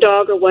 one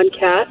dog or one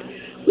cat.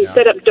 We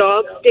set up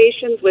dog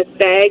stations with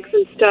bags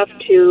and stuff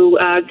to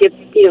give,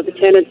 the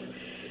tenants,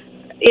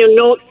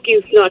 no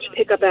excuse not to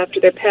pick up after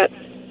their pets.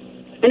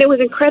 And it was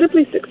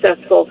incredibly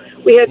successful.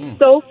 We had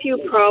so few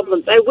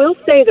problems. I will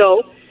say,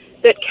 though,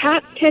 that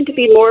cats tend to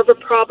be more of a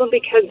problem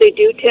because they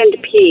do tend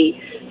to pee.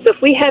 So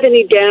if we had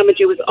any damage,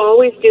 it was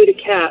always due to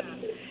cats.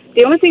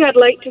 The only thing I'd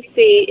like to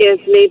see is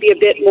maybe a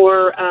bit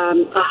more,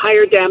 a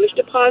higher damage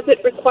deposit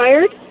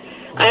required.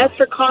 As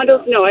for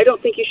condos, no, I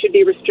don't think you should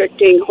be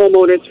restricting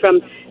homeowners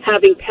from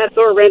having pets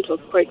or rentals,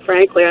 quite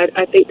frankly.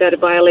 I think that it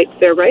violates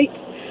their rights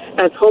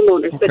as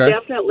homeowners. But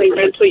definitely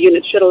rental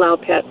units should allow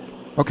pets.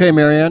 Okay,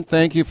 Marianne,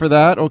 thank you for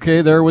that.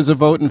 Okay, there was a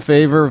vote in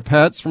favor of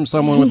pets from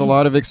someone with a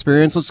lot of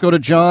experience. Let's go to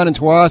John in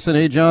Tawasin.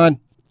 Hey, John.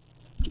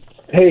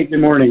 Hey,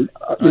 good morning.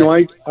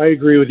 I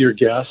agree with your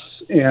guests.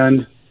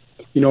 And,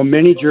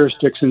 many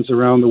jurisdictions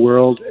around the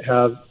world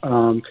have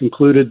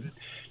concluded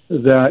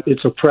that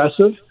it's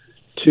oppressive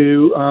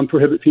to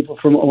prohibit people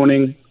from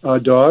owning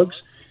dogs.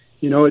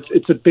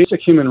 It's a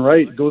basic human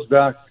right. It goes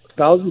back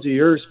thousands of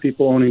years,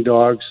 people owning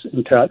dogs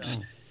and pets.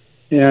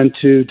 And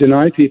to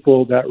deny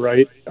people that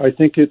right,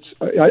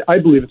 I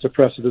believe it's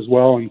oppressive as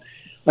well. And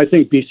I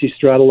think BC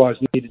strata laws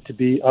needed to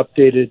be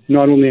updated,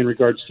 not only in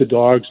regards to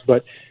dogs,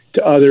 but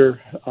to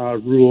other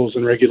rules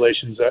and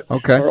regulations that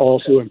are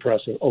also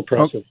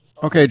oppressive.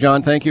 Okay,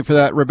 John, thank you for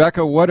that.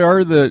 Rebecca, what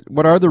are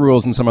the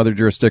rules in some other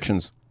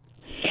jurisdictions?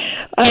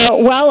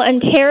 Well,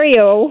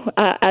 Ontario,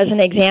 as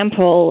an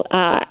example,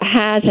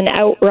 has an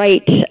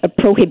outright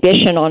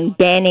prohibition on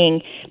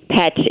banning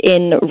pets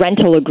in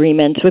rental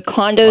agreements. With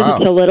condos,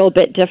 it's a little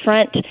bit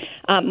different.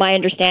 My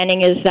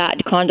understanding is that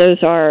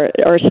condos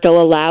are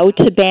still allowed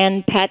to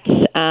ban pets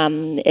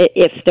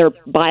if their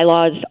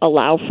bylaws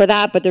allow for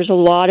that, but there's a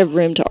lot of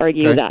room to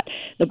argue that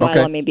the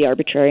bylaw may be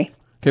arbitrary.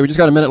 Okay, we just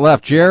got a minute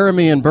left.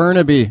 Jeremy in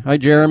Burnaby. Hi,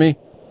 Jeremy.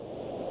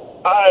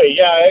 Hi,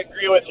 I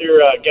agree with your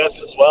guest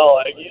as well.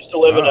 I used to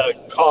live in a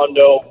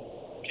condo.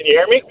 Can you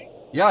hear me?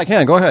 Yeah, I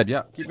can. Go ahead.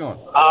 Yeah, keep going.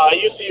 I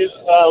used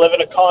to live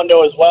in a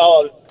condo as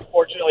well.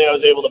 Fortunately, I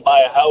was able to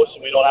buy a house,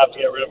 and we don't have to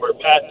get rid of our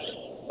pets.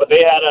 But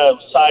they had a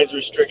size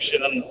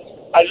restriction, and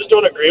I just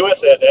don't agree with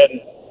it.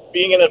 And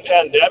being in a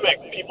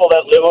pandemic, people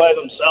that live by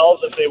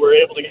themselves, if they were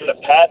able to get a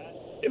pet,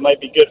 it might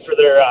be good for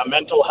their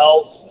mental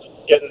health,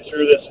 getting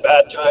through this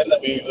bad time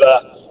that we've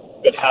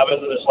been having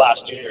this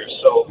last year.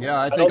 So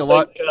I think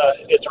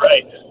it's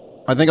right.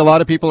 I think a lot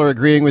of people are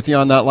agreeing with you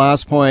on that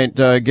last point,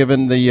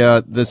 given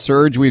the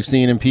surge we've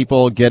seen in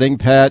people getting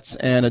pets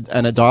and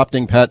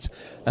adopting pets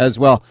as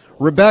well.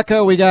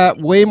 Rebecca, we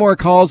got way more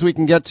calls we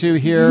can get to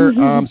here,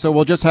 so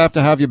we'll just have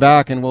to have you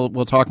back, and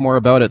we'll talk more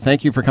about it.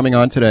 Thank you for coming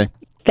on today.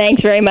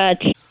 Thanks very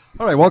much.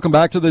 All right, welcome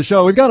back to the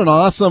show. We've got an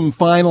awesome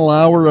final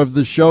hour of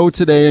the show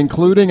today,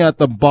 including at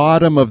the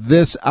bottom of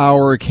this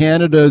hour,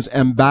 Canada's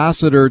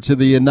ambassador to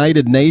the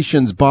United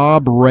Nations,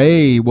 Bob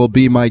Rae, will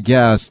be my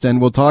guest,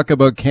 and we'll talk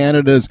about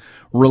Canada's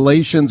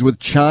relations with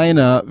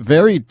China.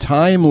 Very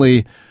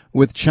timely,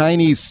 with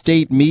Chinese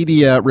state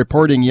media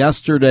reporting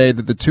yesterday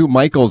that the two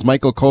Michaels,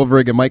 Michael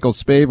Kovrig and Michael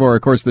Spavor,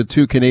 of course, the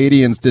two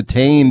Canadians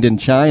detained in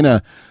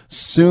China,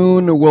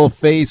 soon will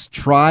face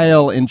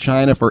trial in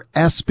China for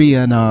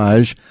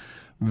espionage.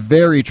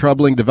 Very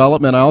troubling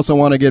development. I also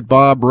want to get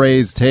Bob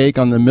Rae's take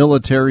on the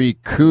military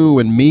coup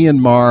in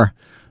Myanmar.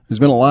 There's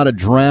been a lot of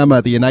drama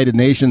at the United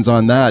Nations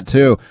on that,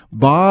 too.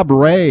 Bob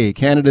Rae,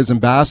 Canada's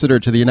ambassador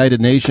to the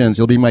United Nations.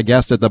 He'll be my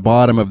guest at the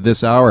bottom of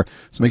this hour,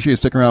 so make sure you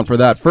stick around for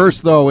that.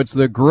 First, though, it's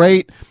the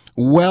great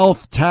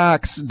wealth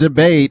tax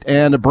debate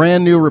and a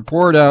brand new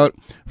report out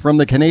from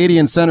the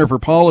Canadian Centre for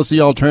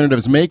Policy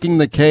Alternatives making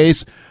the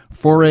case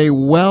for a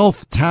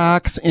wealth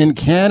tax in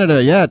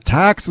Canada. Yeah,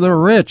 tax the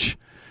rich.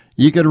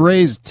 You could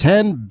raise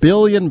 $10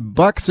 billion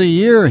a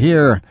year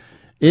here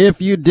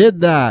if you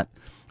did that.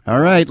 All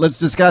right, let's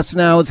discuss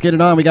now. Let's get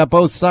it on. We got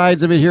both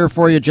sides of it here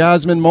for you.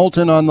 Jasmine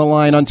Moulton on the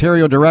line,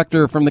 Ontario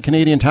Director from the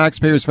Canadian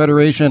Taxpayers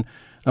Federation.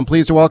 I'm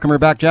pleased to welcome her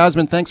back.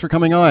 Jasmine, thanks for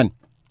coming on.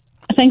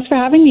 Thanks for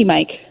having me,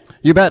 Mike.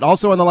 You bet.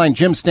 Also on the line,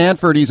 Jim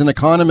Stanford. He's an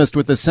economist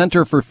with the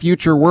Centre for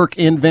Future Work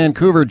in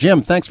Vancouver.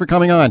 Jim, thanks for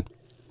coming on.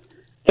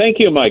 Thank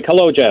you, Mike.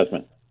 Hello,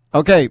 Jasmine.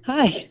 Okay.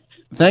 Hi.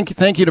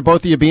 Thank you to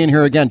both of you being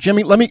here again. Jim,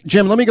 let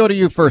me go to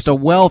you first. A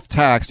wealth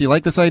tax. Do you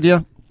like this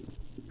idea?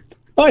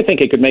 Well, I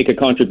think it could make a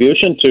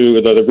contribution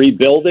to the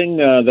rebuilding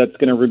that's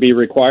going to be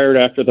required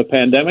after the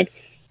pandemic.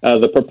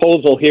 The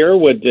proposal here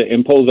would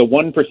impose a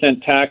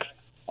 1% tax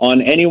on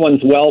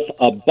anyone's wealth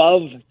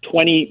above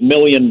 $20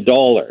 million.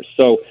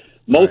 So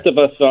most of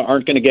us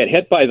aren't going to get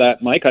hit by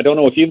that, Mike. I don't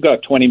know if you've got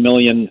 $20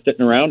 million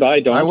sitting around.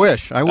 I don't. I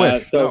wish.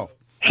 No.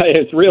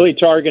 It's really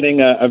targeting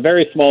a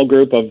very small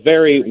group of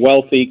very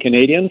wealthy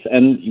Canadians,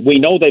 and we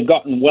know they've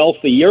gotten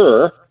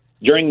wealthier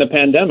during the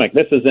pandemic.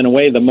 This is, in a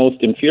way, the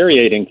most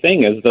infuriating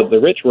thing, is that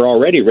the rich were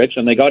already rich,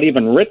 and they got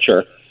even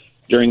richer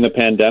during the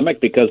pandemic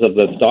because of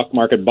the stock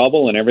market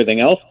bubble and everything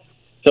else.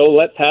 So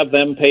let's have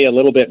them pay a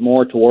little bit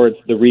more towards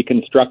the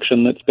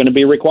reconstruction that's going to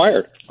be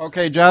required.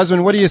 Okay,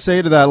 Jasmine, what do you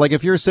say to that? Like,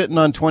 if you're sitting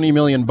on $20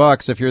 million,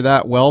 if you're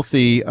that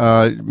wealthy,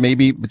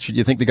 maybe should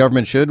you think the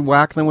government should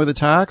whack them with a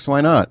tax?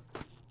 Why not?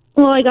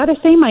 Well, I got to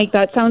say, Mike,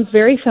 that sounds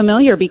very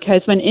familiar,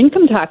 because when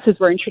income taxes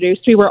were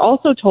introduced, we were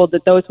also told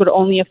that those would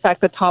only affect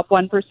the top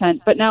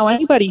 1%. But now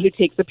anybody who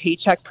takes a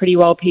paycheck pretty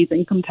well pays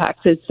income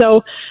taxes.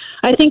 So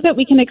I think that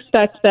we can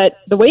expect that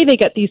the way they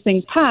get these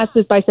things passed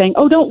is by saying,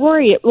 oh, don't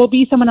worry, it will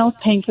be someone else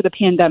paying for the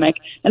pandemic.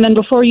 And then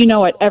before you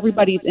know it,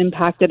 everybody's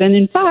impacted. And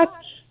in fact,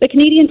 the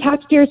Canadian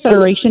Taxpayers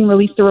Federation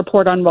released a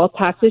report on wealth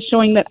taxes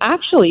showing that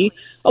actually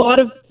a lot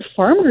of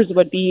farmers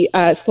would be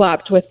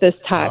slapped with this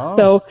tax.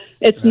 So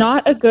it's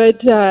not a good,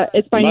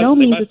 it's by no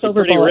means a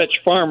silver bullet.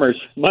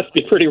 Must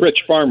be pretty rich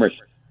farmers.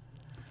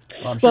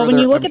 Well, when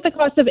you look at the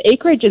cost of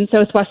acreage in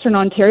southwestern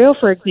Ontario,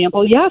 for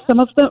example,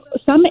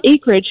 some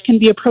acreage can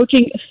be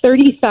approaching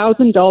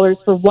 $30,000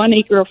 for 1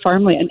 acre of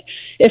farmland.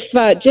 If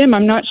Jim,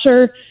 I'm not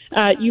sure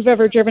you've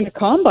ever driven a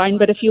combine,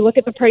 but if you look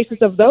at the prices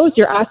of those,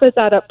 your assets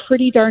add up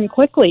pretty darn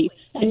quickly.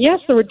 And yes,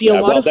 there would be a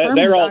lot of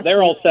farmers.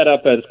 They're all set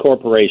up as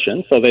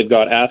corporations, so they've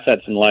got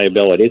assets and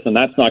liabilities, and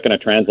that's not going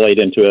to translate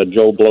into a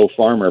Joe Blow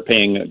farmer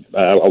paying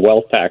a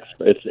wealth tax.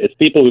 It's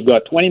people who've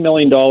got $20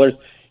 million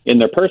in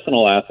their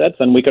personal assets,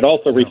 and we could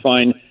also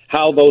refine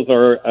how those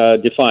are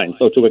defined.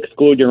 So to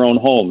exclude your own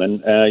home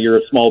and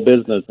your small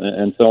business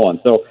and so on.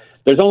 So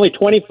there's only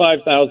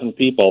 25,000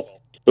 people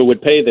who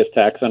would pay this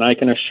tax, and I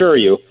can assure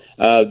you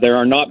there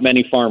are not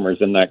many farmers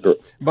in that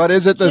group. But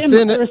is it the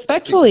Jim,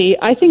 respectfully,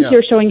 I think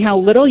you're showing how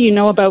little you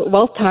know about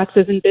wealth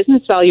taxes and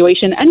business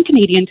valuation and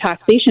Canadian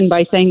taxation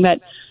by saying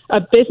that a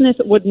business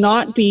would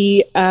not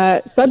be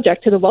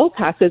subject to the wealth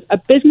taxes. A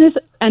business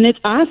and its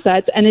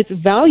assets and its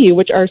value,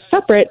 which are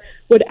separate,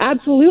 would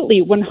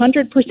absolutely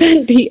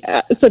 100% be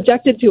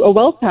subjected to a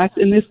wealth tax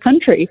in this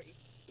country.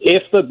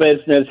 If the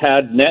business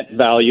had net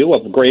value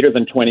of greater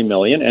than $20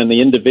 million and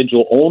the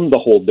individual owned the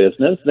whole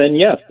business, then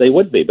yes, they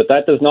would be. But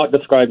that does not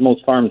describe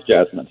most farms,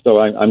 Jasmine.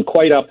 So I'm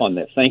quite up on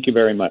this. Thank you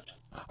very much.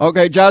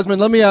 Okay, Jasmine,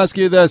 let me ask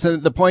you this.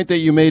 And the point that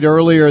you made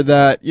earlier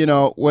that,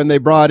 when they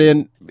brought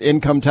in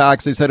income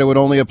tax, they said it would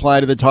only apply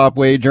to the top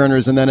wage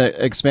earners, and then it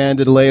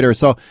expanded later.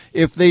 So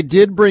if they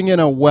did bring in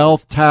a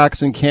wealth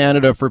tax in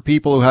Canada for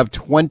people who have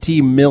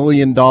 $20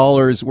 million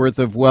worth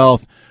of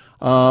wealth,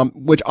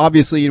 which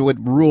obviously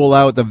would rule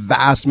out the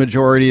vast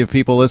majority of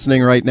people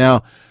listening right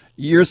now,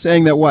 you're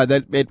saying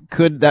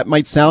that that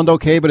might sound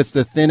okay, but it's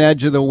the thin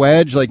edge of the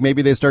wedge? Like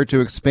maybe they start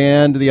to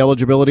expand the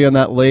eligibility on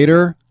that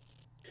later?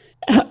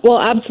 Well,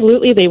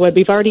 absolutely they would.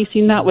 We've already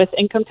seen that with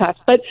income tax.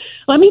 But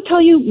let me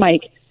tell you,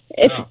 Mike,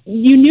 if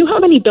you knew how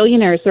many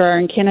billionaires there are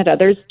in Canada,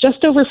 there's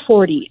just over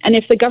 40. And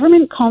if the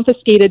government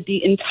confiscated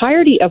the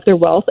entirety of their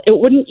wealth, it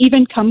wouldn't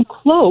even come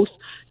close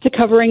to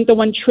covering the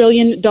 $1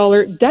 trillion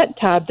debt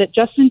tab that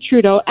Justin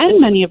Trudeau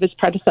and many of his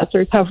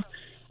predecessors have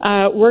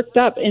worked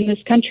up in this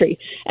country.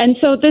 And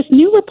so this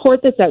new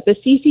report that's out, the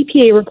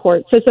CCPA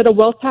report, says that a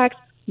wealth tax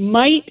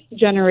might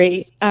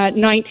generate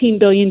 $19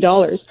 billion.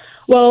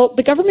 Well,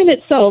 the government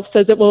itself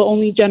says it will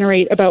only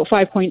generate about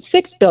 $5.6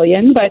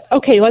 billion. But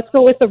okay, let's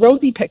go with the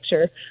rosy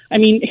picture. I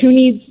mean, who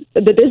needs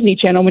the Disney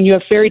Channel when you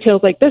have fairy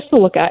tales like this to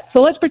look at?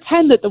 So let's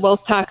pretend that the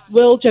wealth tax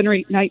will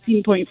generate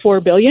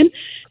 $19.4 billion.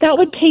 That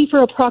would pay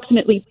for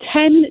approximately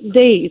 10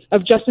 days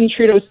of Justin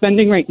Trudeau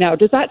spending right now.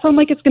 Does that sound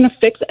like it's going to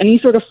fix any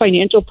sort of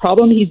financial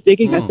problem he's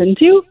digging us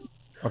into?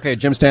 Okay,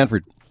 Jim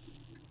Stanford.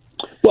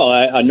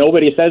 Well,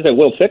 nobody says it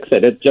will fix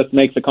it. It just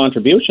makes a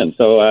contribution.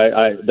 So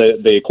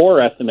the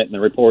core estimate in the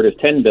report is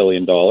 $10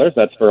 billion.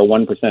 That's for a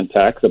 1%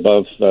 tax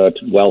above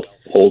wealth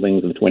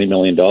holdings of $20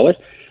 million.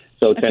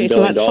 So $10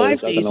 billion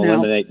doesn't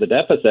eliminate the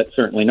deficit,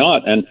 certainly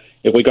not. And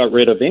If we got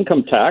rid of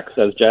income tax,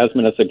 as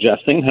Jasmine is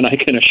suggesting, then I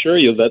can assure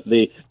you that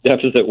the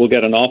deficit will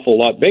get an awful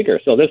lot bigger.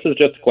 So this is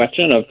just a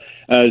question of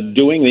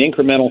doing the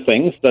incremental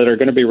things that are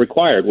going to be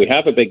required. We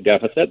have a big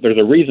deficit. There's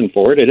a reason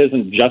for it. It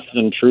isn't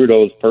Justin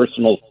Trudeau's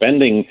personal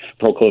spending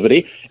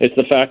proclivity. It's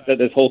the fact that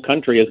this whole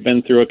country has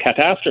been through a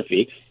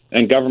catastrophe,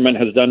 and government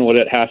has done what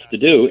it has to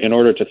do in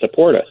order to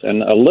support us.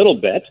 And a little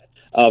bit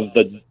of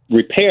the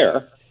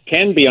repair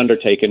can be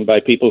undertaken by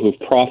people who've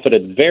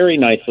profited very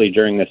nicely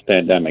during this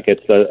pandemic.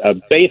 It's a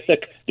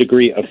basic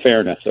degree of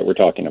fairness that we're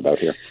talking about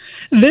here.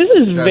 This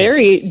is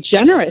very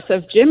generous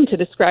of Jim to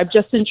describe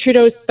Justin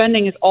Trudeau's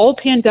spending as all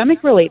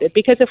pandemic related,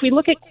 because if we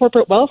look at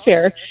corporate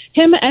welfare,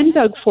 him and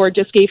Doug Ford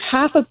just gave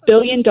 $500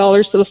 million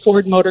to the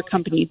Ford Motor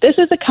Company. This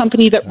is a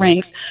company that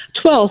ranks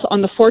 12th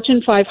on the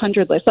Fortune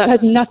 500 list. That has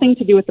nothing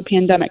to do with the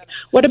pandemic.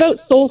 What about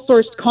sole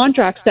source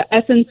contracts to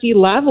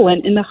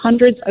SNC-Lavalin in the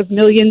hundreds of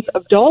millions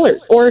of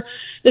dollars? Or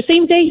the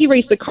same day he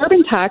raised the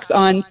carbon tax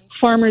on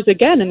farmers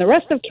again and the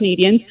rest of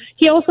Canadians,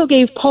 he also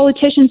gave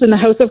politicians in the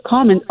House of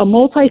Commons a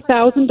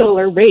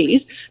multi-$1,000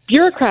 raise,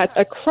 bureaucrats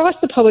across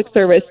the public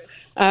service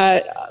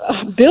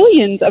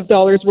billions of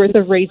dollars worth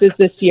of raises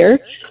this year.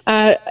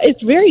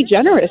 It's very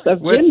generous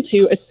of Jim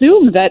to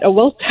assume that a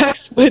wealth tax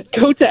would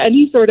go to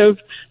any sort of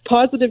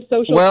positive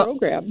social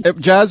program.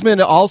 Jasmine,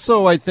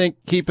 also, I think,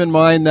 keep in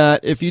mind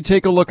that if you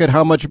take a look at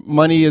how much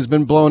money has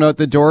been blown out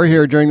the door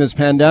here during this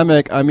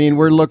pandemic, I mean,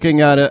 we're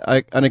looking at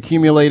an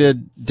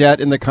accumulated debt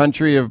in the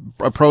country of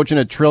approaching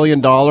 $1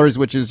 trillion,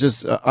 which is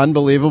just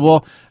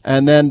unbelievable,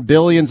 and then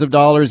billions of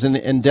dollars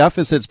in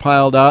deficits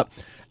piled up.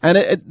 And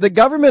the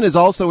government has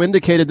also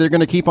indicated they're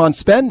going to keep on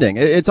spending.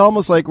 It's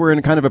almost like we're in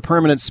kind of a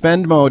permanent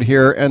spend mode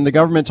here, and the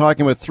government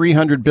talking about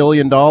 $300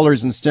 billion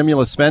in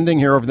stimulus spending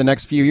here over the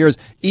next few years,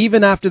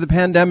 even after the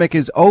pandemic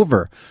is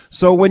over.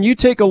 So when you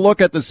take a look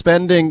at the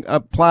spending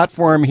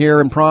platform here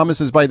and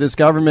promises by this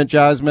government,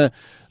 Jasmine,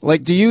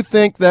 like, do you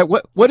think that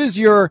what is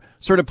your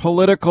sort of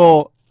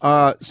political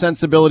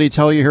sensibility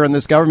tell you here in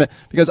this government?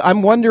 Because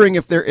I'm wondering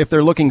if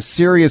they're looking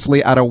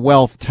seriously at a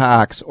wealth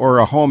tax or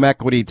a home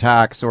equity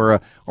tax or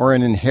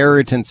an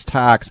inheritance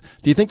tax.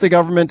 Do you think the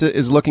government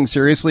is looking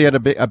seriously at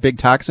a big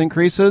tax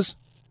increases?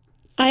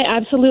 I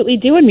absolutely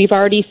do, and we've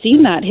already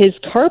seen that. His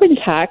carbon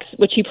tax,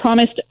 which he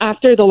promised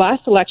before the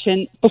last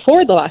election,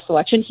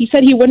 he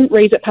said he wouldn't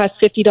raise it past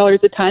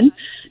 $50 a ton.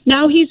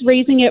 Now he's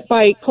raising it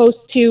by close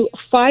to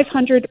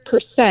 500%,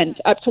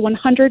 up to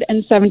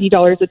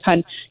 $170 a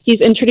ton. He's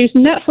introduced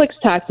Netflix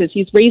taxes.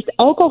 He's raised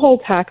alcohol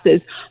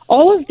taxes.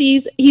 All of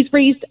these, he's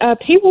raised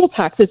payroll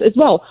taxes as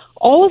well.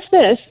 All of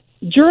this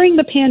during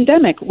the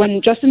pandemic,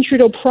 when Justin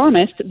Trudeau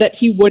promised that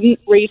he wouldn't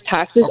raise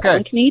taxes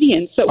on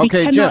Canadians. So we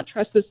cannot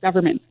trust this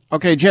government.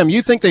 Okay, Jim,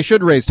 you think they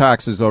should raise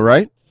taxes, though,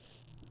 right?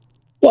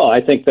 Well,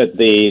 I think that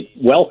the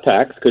wealth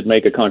tax could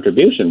make a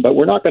contribution, but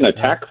we're not going to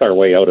tax our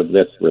way out of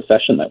this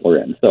recession that we're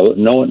in. So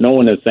no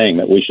one is saying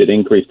that we should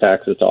increase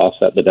taxes to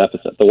offset the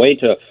deficit. The way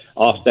to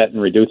offset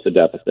and reduce the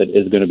deficit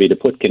is going to be to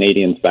put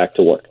Canadians back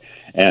to work.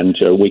 And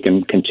we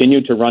can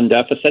continue to run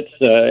deficits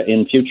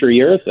in future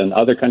years, and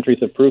other countries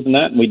have proven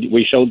that, and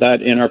we showed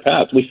that in our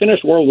past. We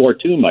finished World War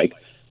II, Mike,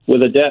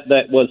 with a debt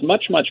that was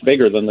much, much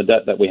bigger than the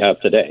debt that we have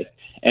today.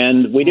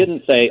 And we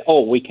didn't say,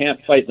 we can't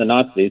fight the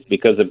Nazis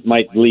because it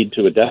might lead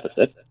to a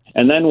deficit.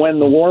 And then when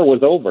the war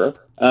was over,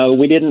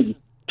 we didn't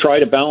try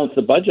to balance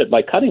the budget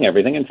by cutting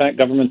everything. In fact,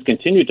 governments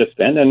continued to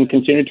spend and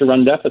continued to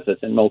run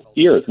deficits in most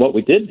years. What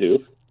we did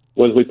do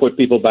was we put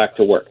people back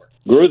to work,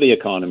 grew the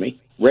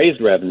economy, raised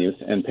revenues,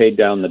 and paid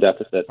down the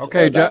deficit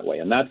that way.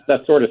 And that's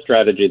that sort of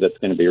strategy that's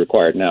going to be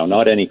required now,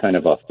 not any kind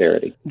of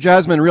austerity.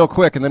 Jasmine, real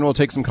quick, and then we'll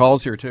take some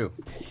calls here too.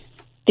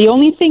 The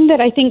only thing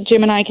that I think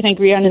Jim and I can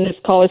agree on in this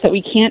call is that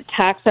we can't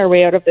tax our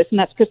way out of this, and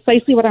that's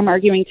precisely what I'm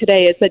arguing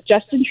today, is that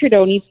Justin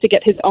Trudeau needs to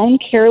get his own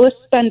careless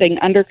spending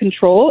under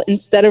control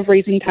instead of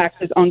raising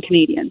taxes on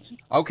Canadians.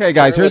 Okay,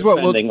 guys, here's what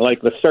spending,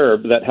 like the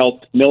CERB that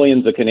helped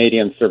millions of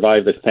Canadians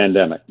survive this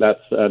pandemic.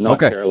 That's not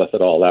careless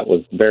at all. That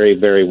was very,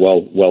 very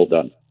well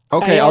done.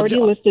 Okay, I already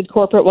listed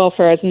corporate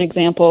welfare as an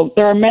example.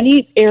 There are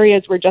many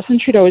areas where Justin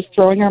Trudeau is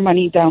throwing our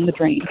money down the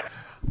drain.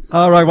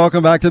 All right,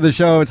 welcome back to the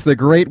show. It's the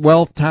Great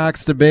Wealth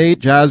Tax Debate.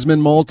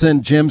 Jasmine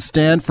Moulton, Jim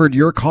Stanford,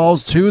 your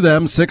calls to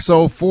them,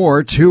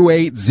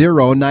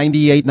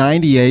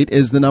 604-280-9898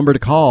 is the number to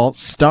call,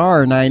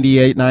 star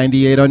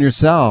 9898 on your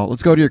cell.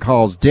 Let's go to your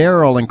calls.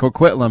 Daryl in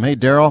Coquitlam. Hey,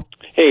 Daryl.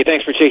 Hey,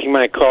 thanks for taking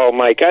my call,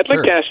 Mike. I'd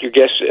like to ask your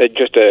guests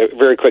just a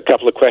very quick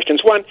couple of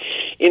questions. One,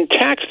 in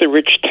Tax the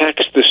Rich,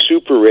 Tax the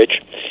Super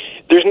Rich,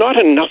 there's not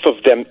enough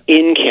of them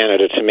in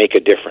Canada to make a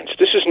difference.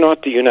 This is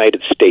not the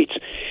United States.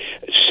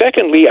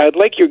 Secondly, I'd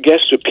like your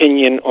guest's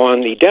opinion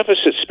on the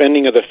deficit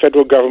spending of the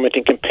federal government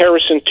in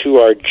comparison to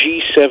our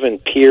G7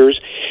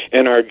 peers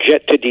and our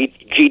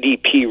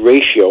debt-to-GDP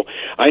ratio.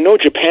 I know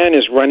Japan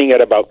is running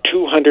at about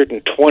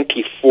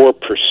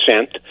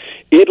 224%.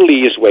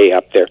 Italy is way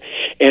up there.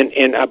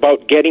 And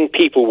about getting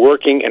people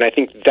working, and I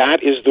think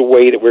that is the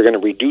way that we're going to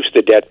reduce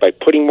the debt, by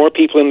putting more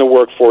people in the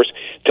workforce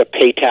to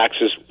pay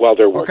taxes while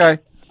they're working. Okay.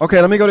 Okay,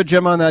 let me go to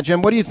Jim on that.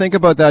 Jim, what do you think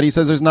about that? He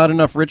says there's not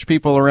enough rich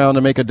people around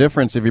to make a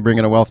difference if you bring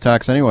in a wealth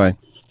tax anyway.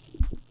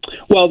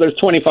 Well, there's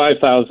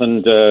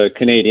 25,000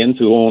 Canadians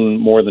who own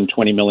more than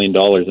 $20 million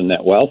in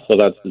net wealth, so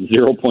that's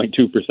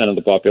 0.2% of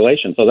the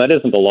population. So that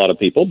isn't a lot of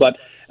people, but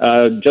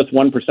just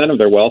 1% of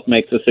their wealth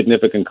makes a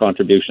significant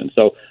contribution.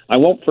 So I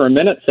won't for a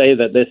minute say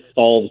that this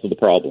solves the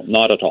problem,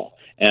 not at all.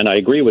 And I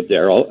agree with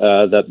Daryl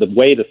that the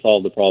way to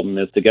solve the problem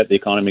is to get the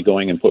economy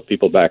going and put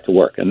people back to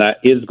work, and that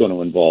is going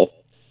to involve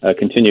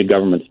continued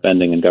government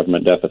spending and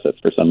government deficits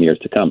for some years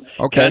to come.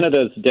 Okay.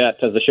 Canada's debt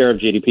as a share of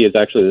GDP is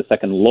actually the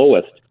second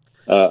lowest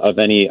of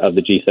any of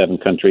the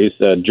G7 countries.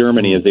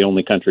 Germany is the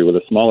only country with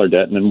a smaller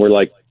debt, and we're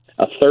like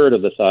a third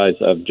of the size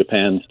of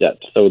Japan's debt.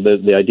 So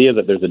the idea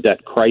that there's a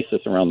debt crisis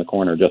around the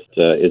corner just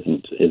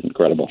isn't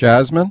credible.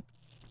 Jasmine?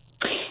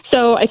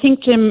 So I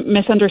think Jim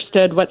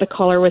misunderstood what the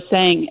caller was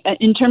saying.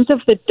 In terms of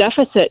the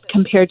deficit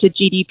compared to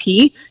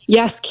GDP,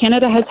 yes,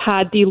 Canada has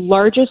had the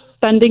largest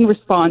spending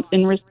response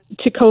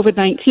to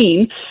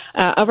COVID-19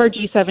 of our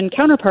G7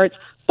 counterparts,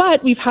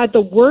 but we've had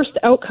the worst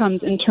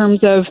outcomes in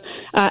terms of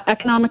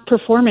economic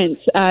performance,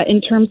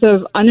 in terms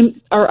of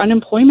our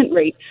unemployment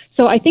rate.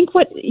 So I think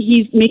what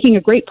he's making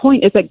a great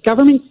point is that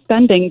government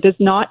spending does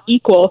not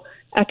equal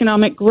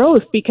economic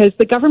growth, because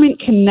the government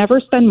can never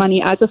spend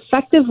money as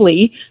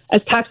effectively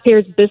as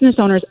taxpayers, business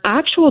owners,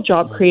 actual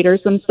job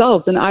creators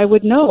themselves. And I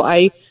would know,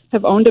 I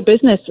have owned a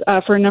business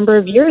for a number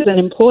of years and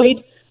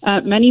employed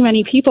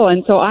many people.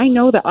 And so I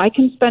know that I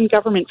can spend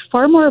government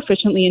far more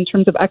efficiently in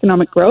terms of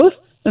economic growth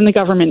than the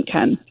government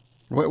can.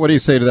 What do you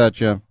say to that,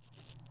 Jim?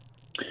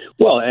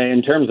 Well,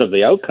 in terms of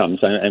the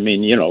outcomes, I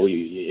mean,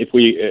 if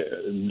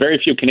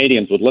very few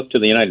Canadians would look to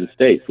the United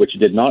States, which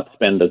did not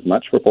spend as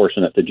much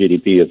proportionate to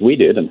GDP as we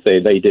did, and say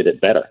they did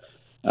it better.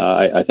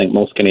 I think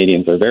most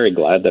Canadians are very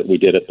glad that we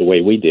did it the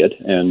way we did,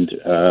 and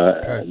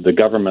the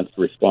government's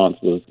response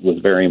was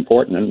very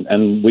important,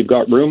 and we've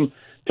got room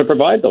to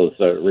provide those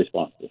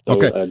responses.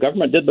 So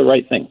government did the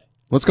right thing.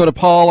 Let's go to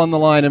Paul on the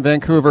line in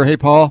Vancouver. Hey,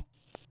 Paul.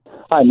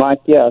 Hi,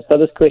 Mike. Yeah, so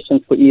this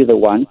question's for either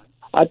one.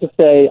 I just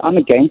say I'm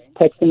against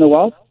taxing the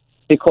wealth,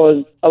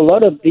 because a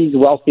lot of these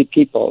wealthy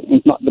people,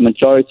 if not the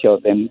majority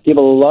of them, give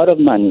a lot of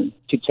money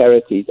to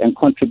charities and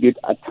contribute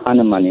a ton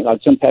of money.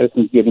 Like Jim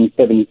Patterson's giving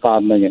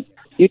 $75 million.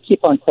 You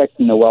keep on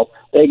taxing the wealth,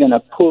 they're going to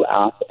pull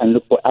out and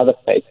look for other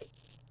places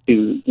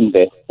to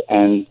invest.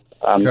 And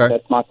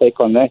that's my take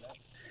on that.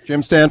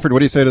 Jim Stanford, what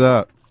do you say to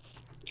that?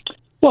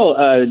 Well,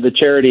 the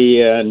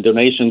charity and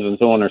donations and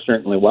so on are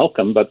certainly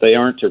welcome, but they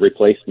aren't a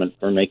replacement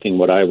for making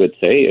what I would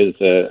say is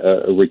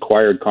a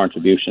required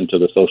contribution to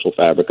the social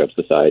fabric of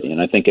society. And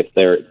I think if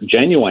they're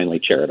genuinely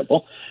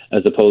charitable,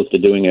 as opposed to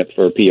doing it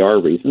for PR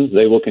reasons,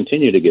 they will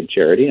continue to give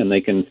charity, and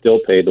they can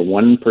still pay the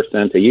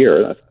 1% a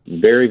year. That's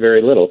very,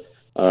 very little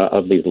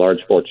of these large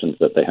fortunes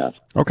that they have.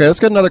 Okay, let's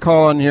get another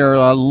call on here.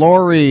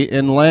 Lori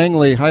in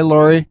Langley. Hi,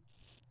 Lori.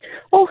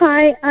 Oh,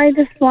 hi. I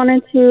just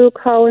wanted to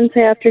call and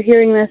say, after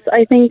hearing this,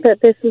 I think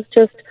that this is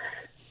just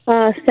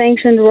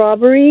sanctioned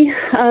robbery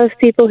of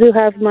people who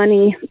have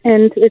money,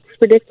 and it's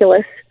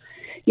ridiculous.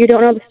 You don't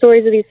know the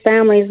stories of these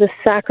families, the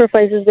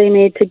sacrifices they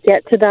made to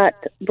get to that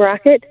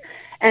bracket,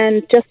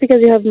 and just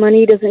because you have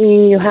money doesn't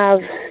mean you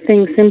have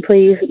things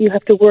simply. You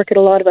have to work at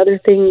a lot of other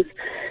things.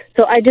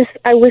 So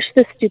I wish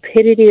the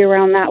stupidity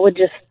around that would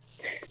just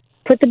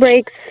put the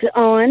brakes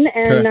on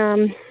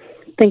and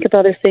think of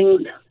other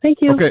things. Thank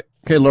you.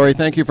 Okay, Lori,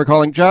 thank you for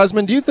calling.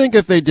 Jasmine, do you think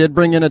if they did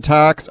bring in a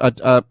tax,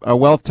 a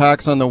wealth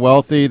tax on the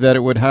wealthy, that it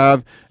would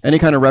have any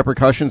kind of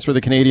repercussions for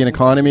the Canadian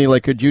economy?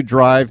 Like, could you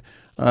drive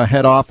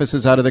head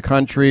offices out of the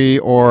country,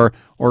 or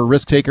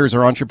risk takers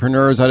or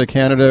entrepreneurs out of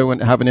Canada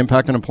and have an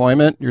impact on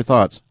employment? Your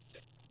thoughts?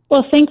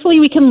 Well, thankfully,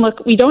 we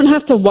don't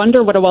have to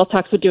wonder what a wealth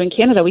tax would do in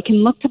Canada. We can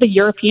look to the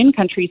European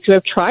countries who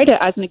have tried it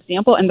as an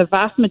example, and the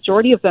vast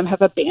majority of them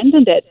have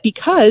abandoned it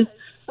because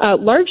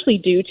largely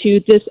due to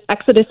this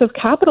exodus of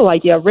capital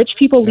idea. Rich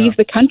people leave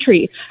the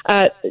country.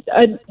 A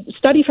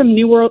study from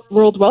New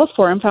World Wealth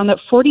Forum found that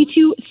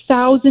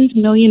 42,000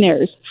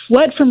 millionaires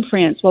fled from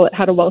France while it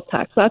had a wealth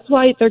tax. That's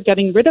why they're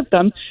getting rid of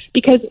them,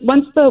 because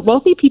once the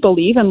wealthy people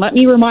leave, and let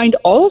me remind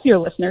all of your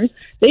listeners,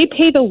 they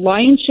pay the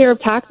lion's share of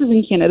taxes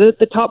in Canada.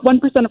 The top 1%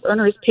 of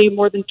earners pay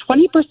more than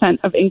 20%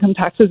 of income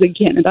taxes in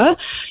Canada.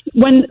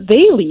 When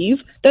they leave,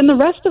 then the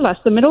rest of us,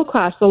 the middle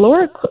class,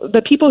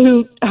 the people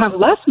who have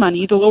less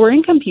money, the lower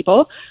income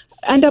people,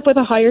 end up with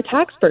a higher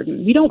tax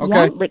burden. We don't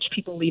want rich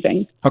people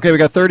leaving. Okay, we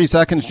got 30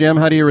 seconds. Jim,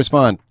 how do you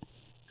respond?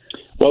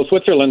 Well,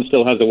 Switzerland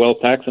still has a wealth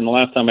tax, and the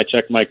last time I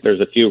checked, Mike, there's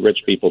a few rich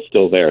people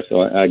still there.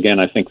 So again,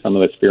 I think some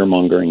of this fear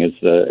mongering is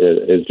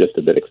just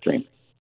a bit extreme.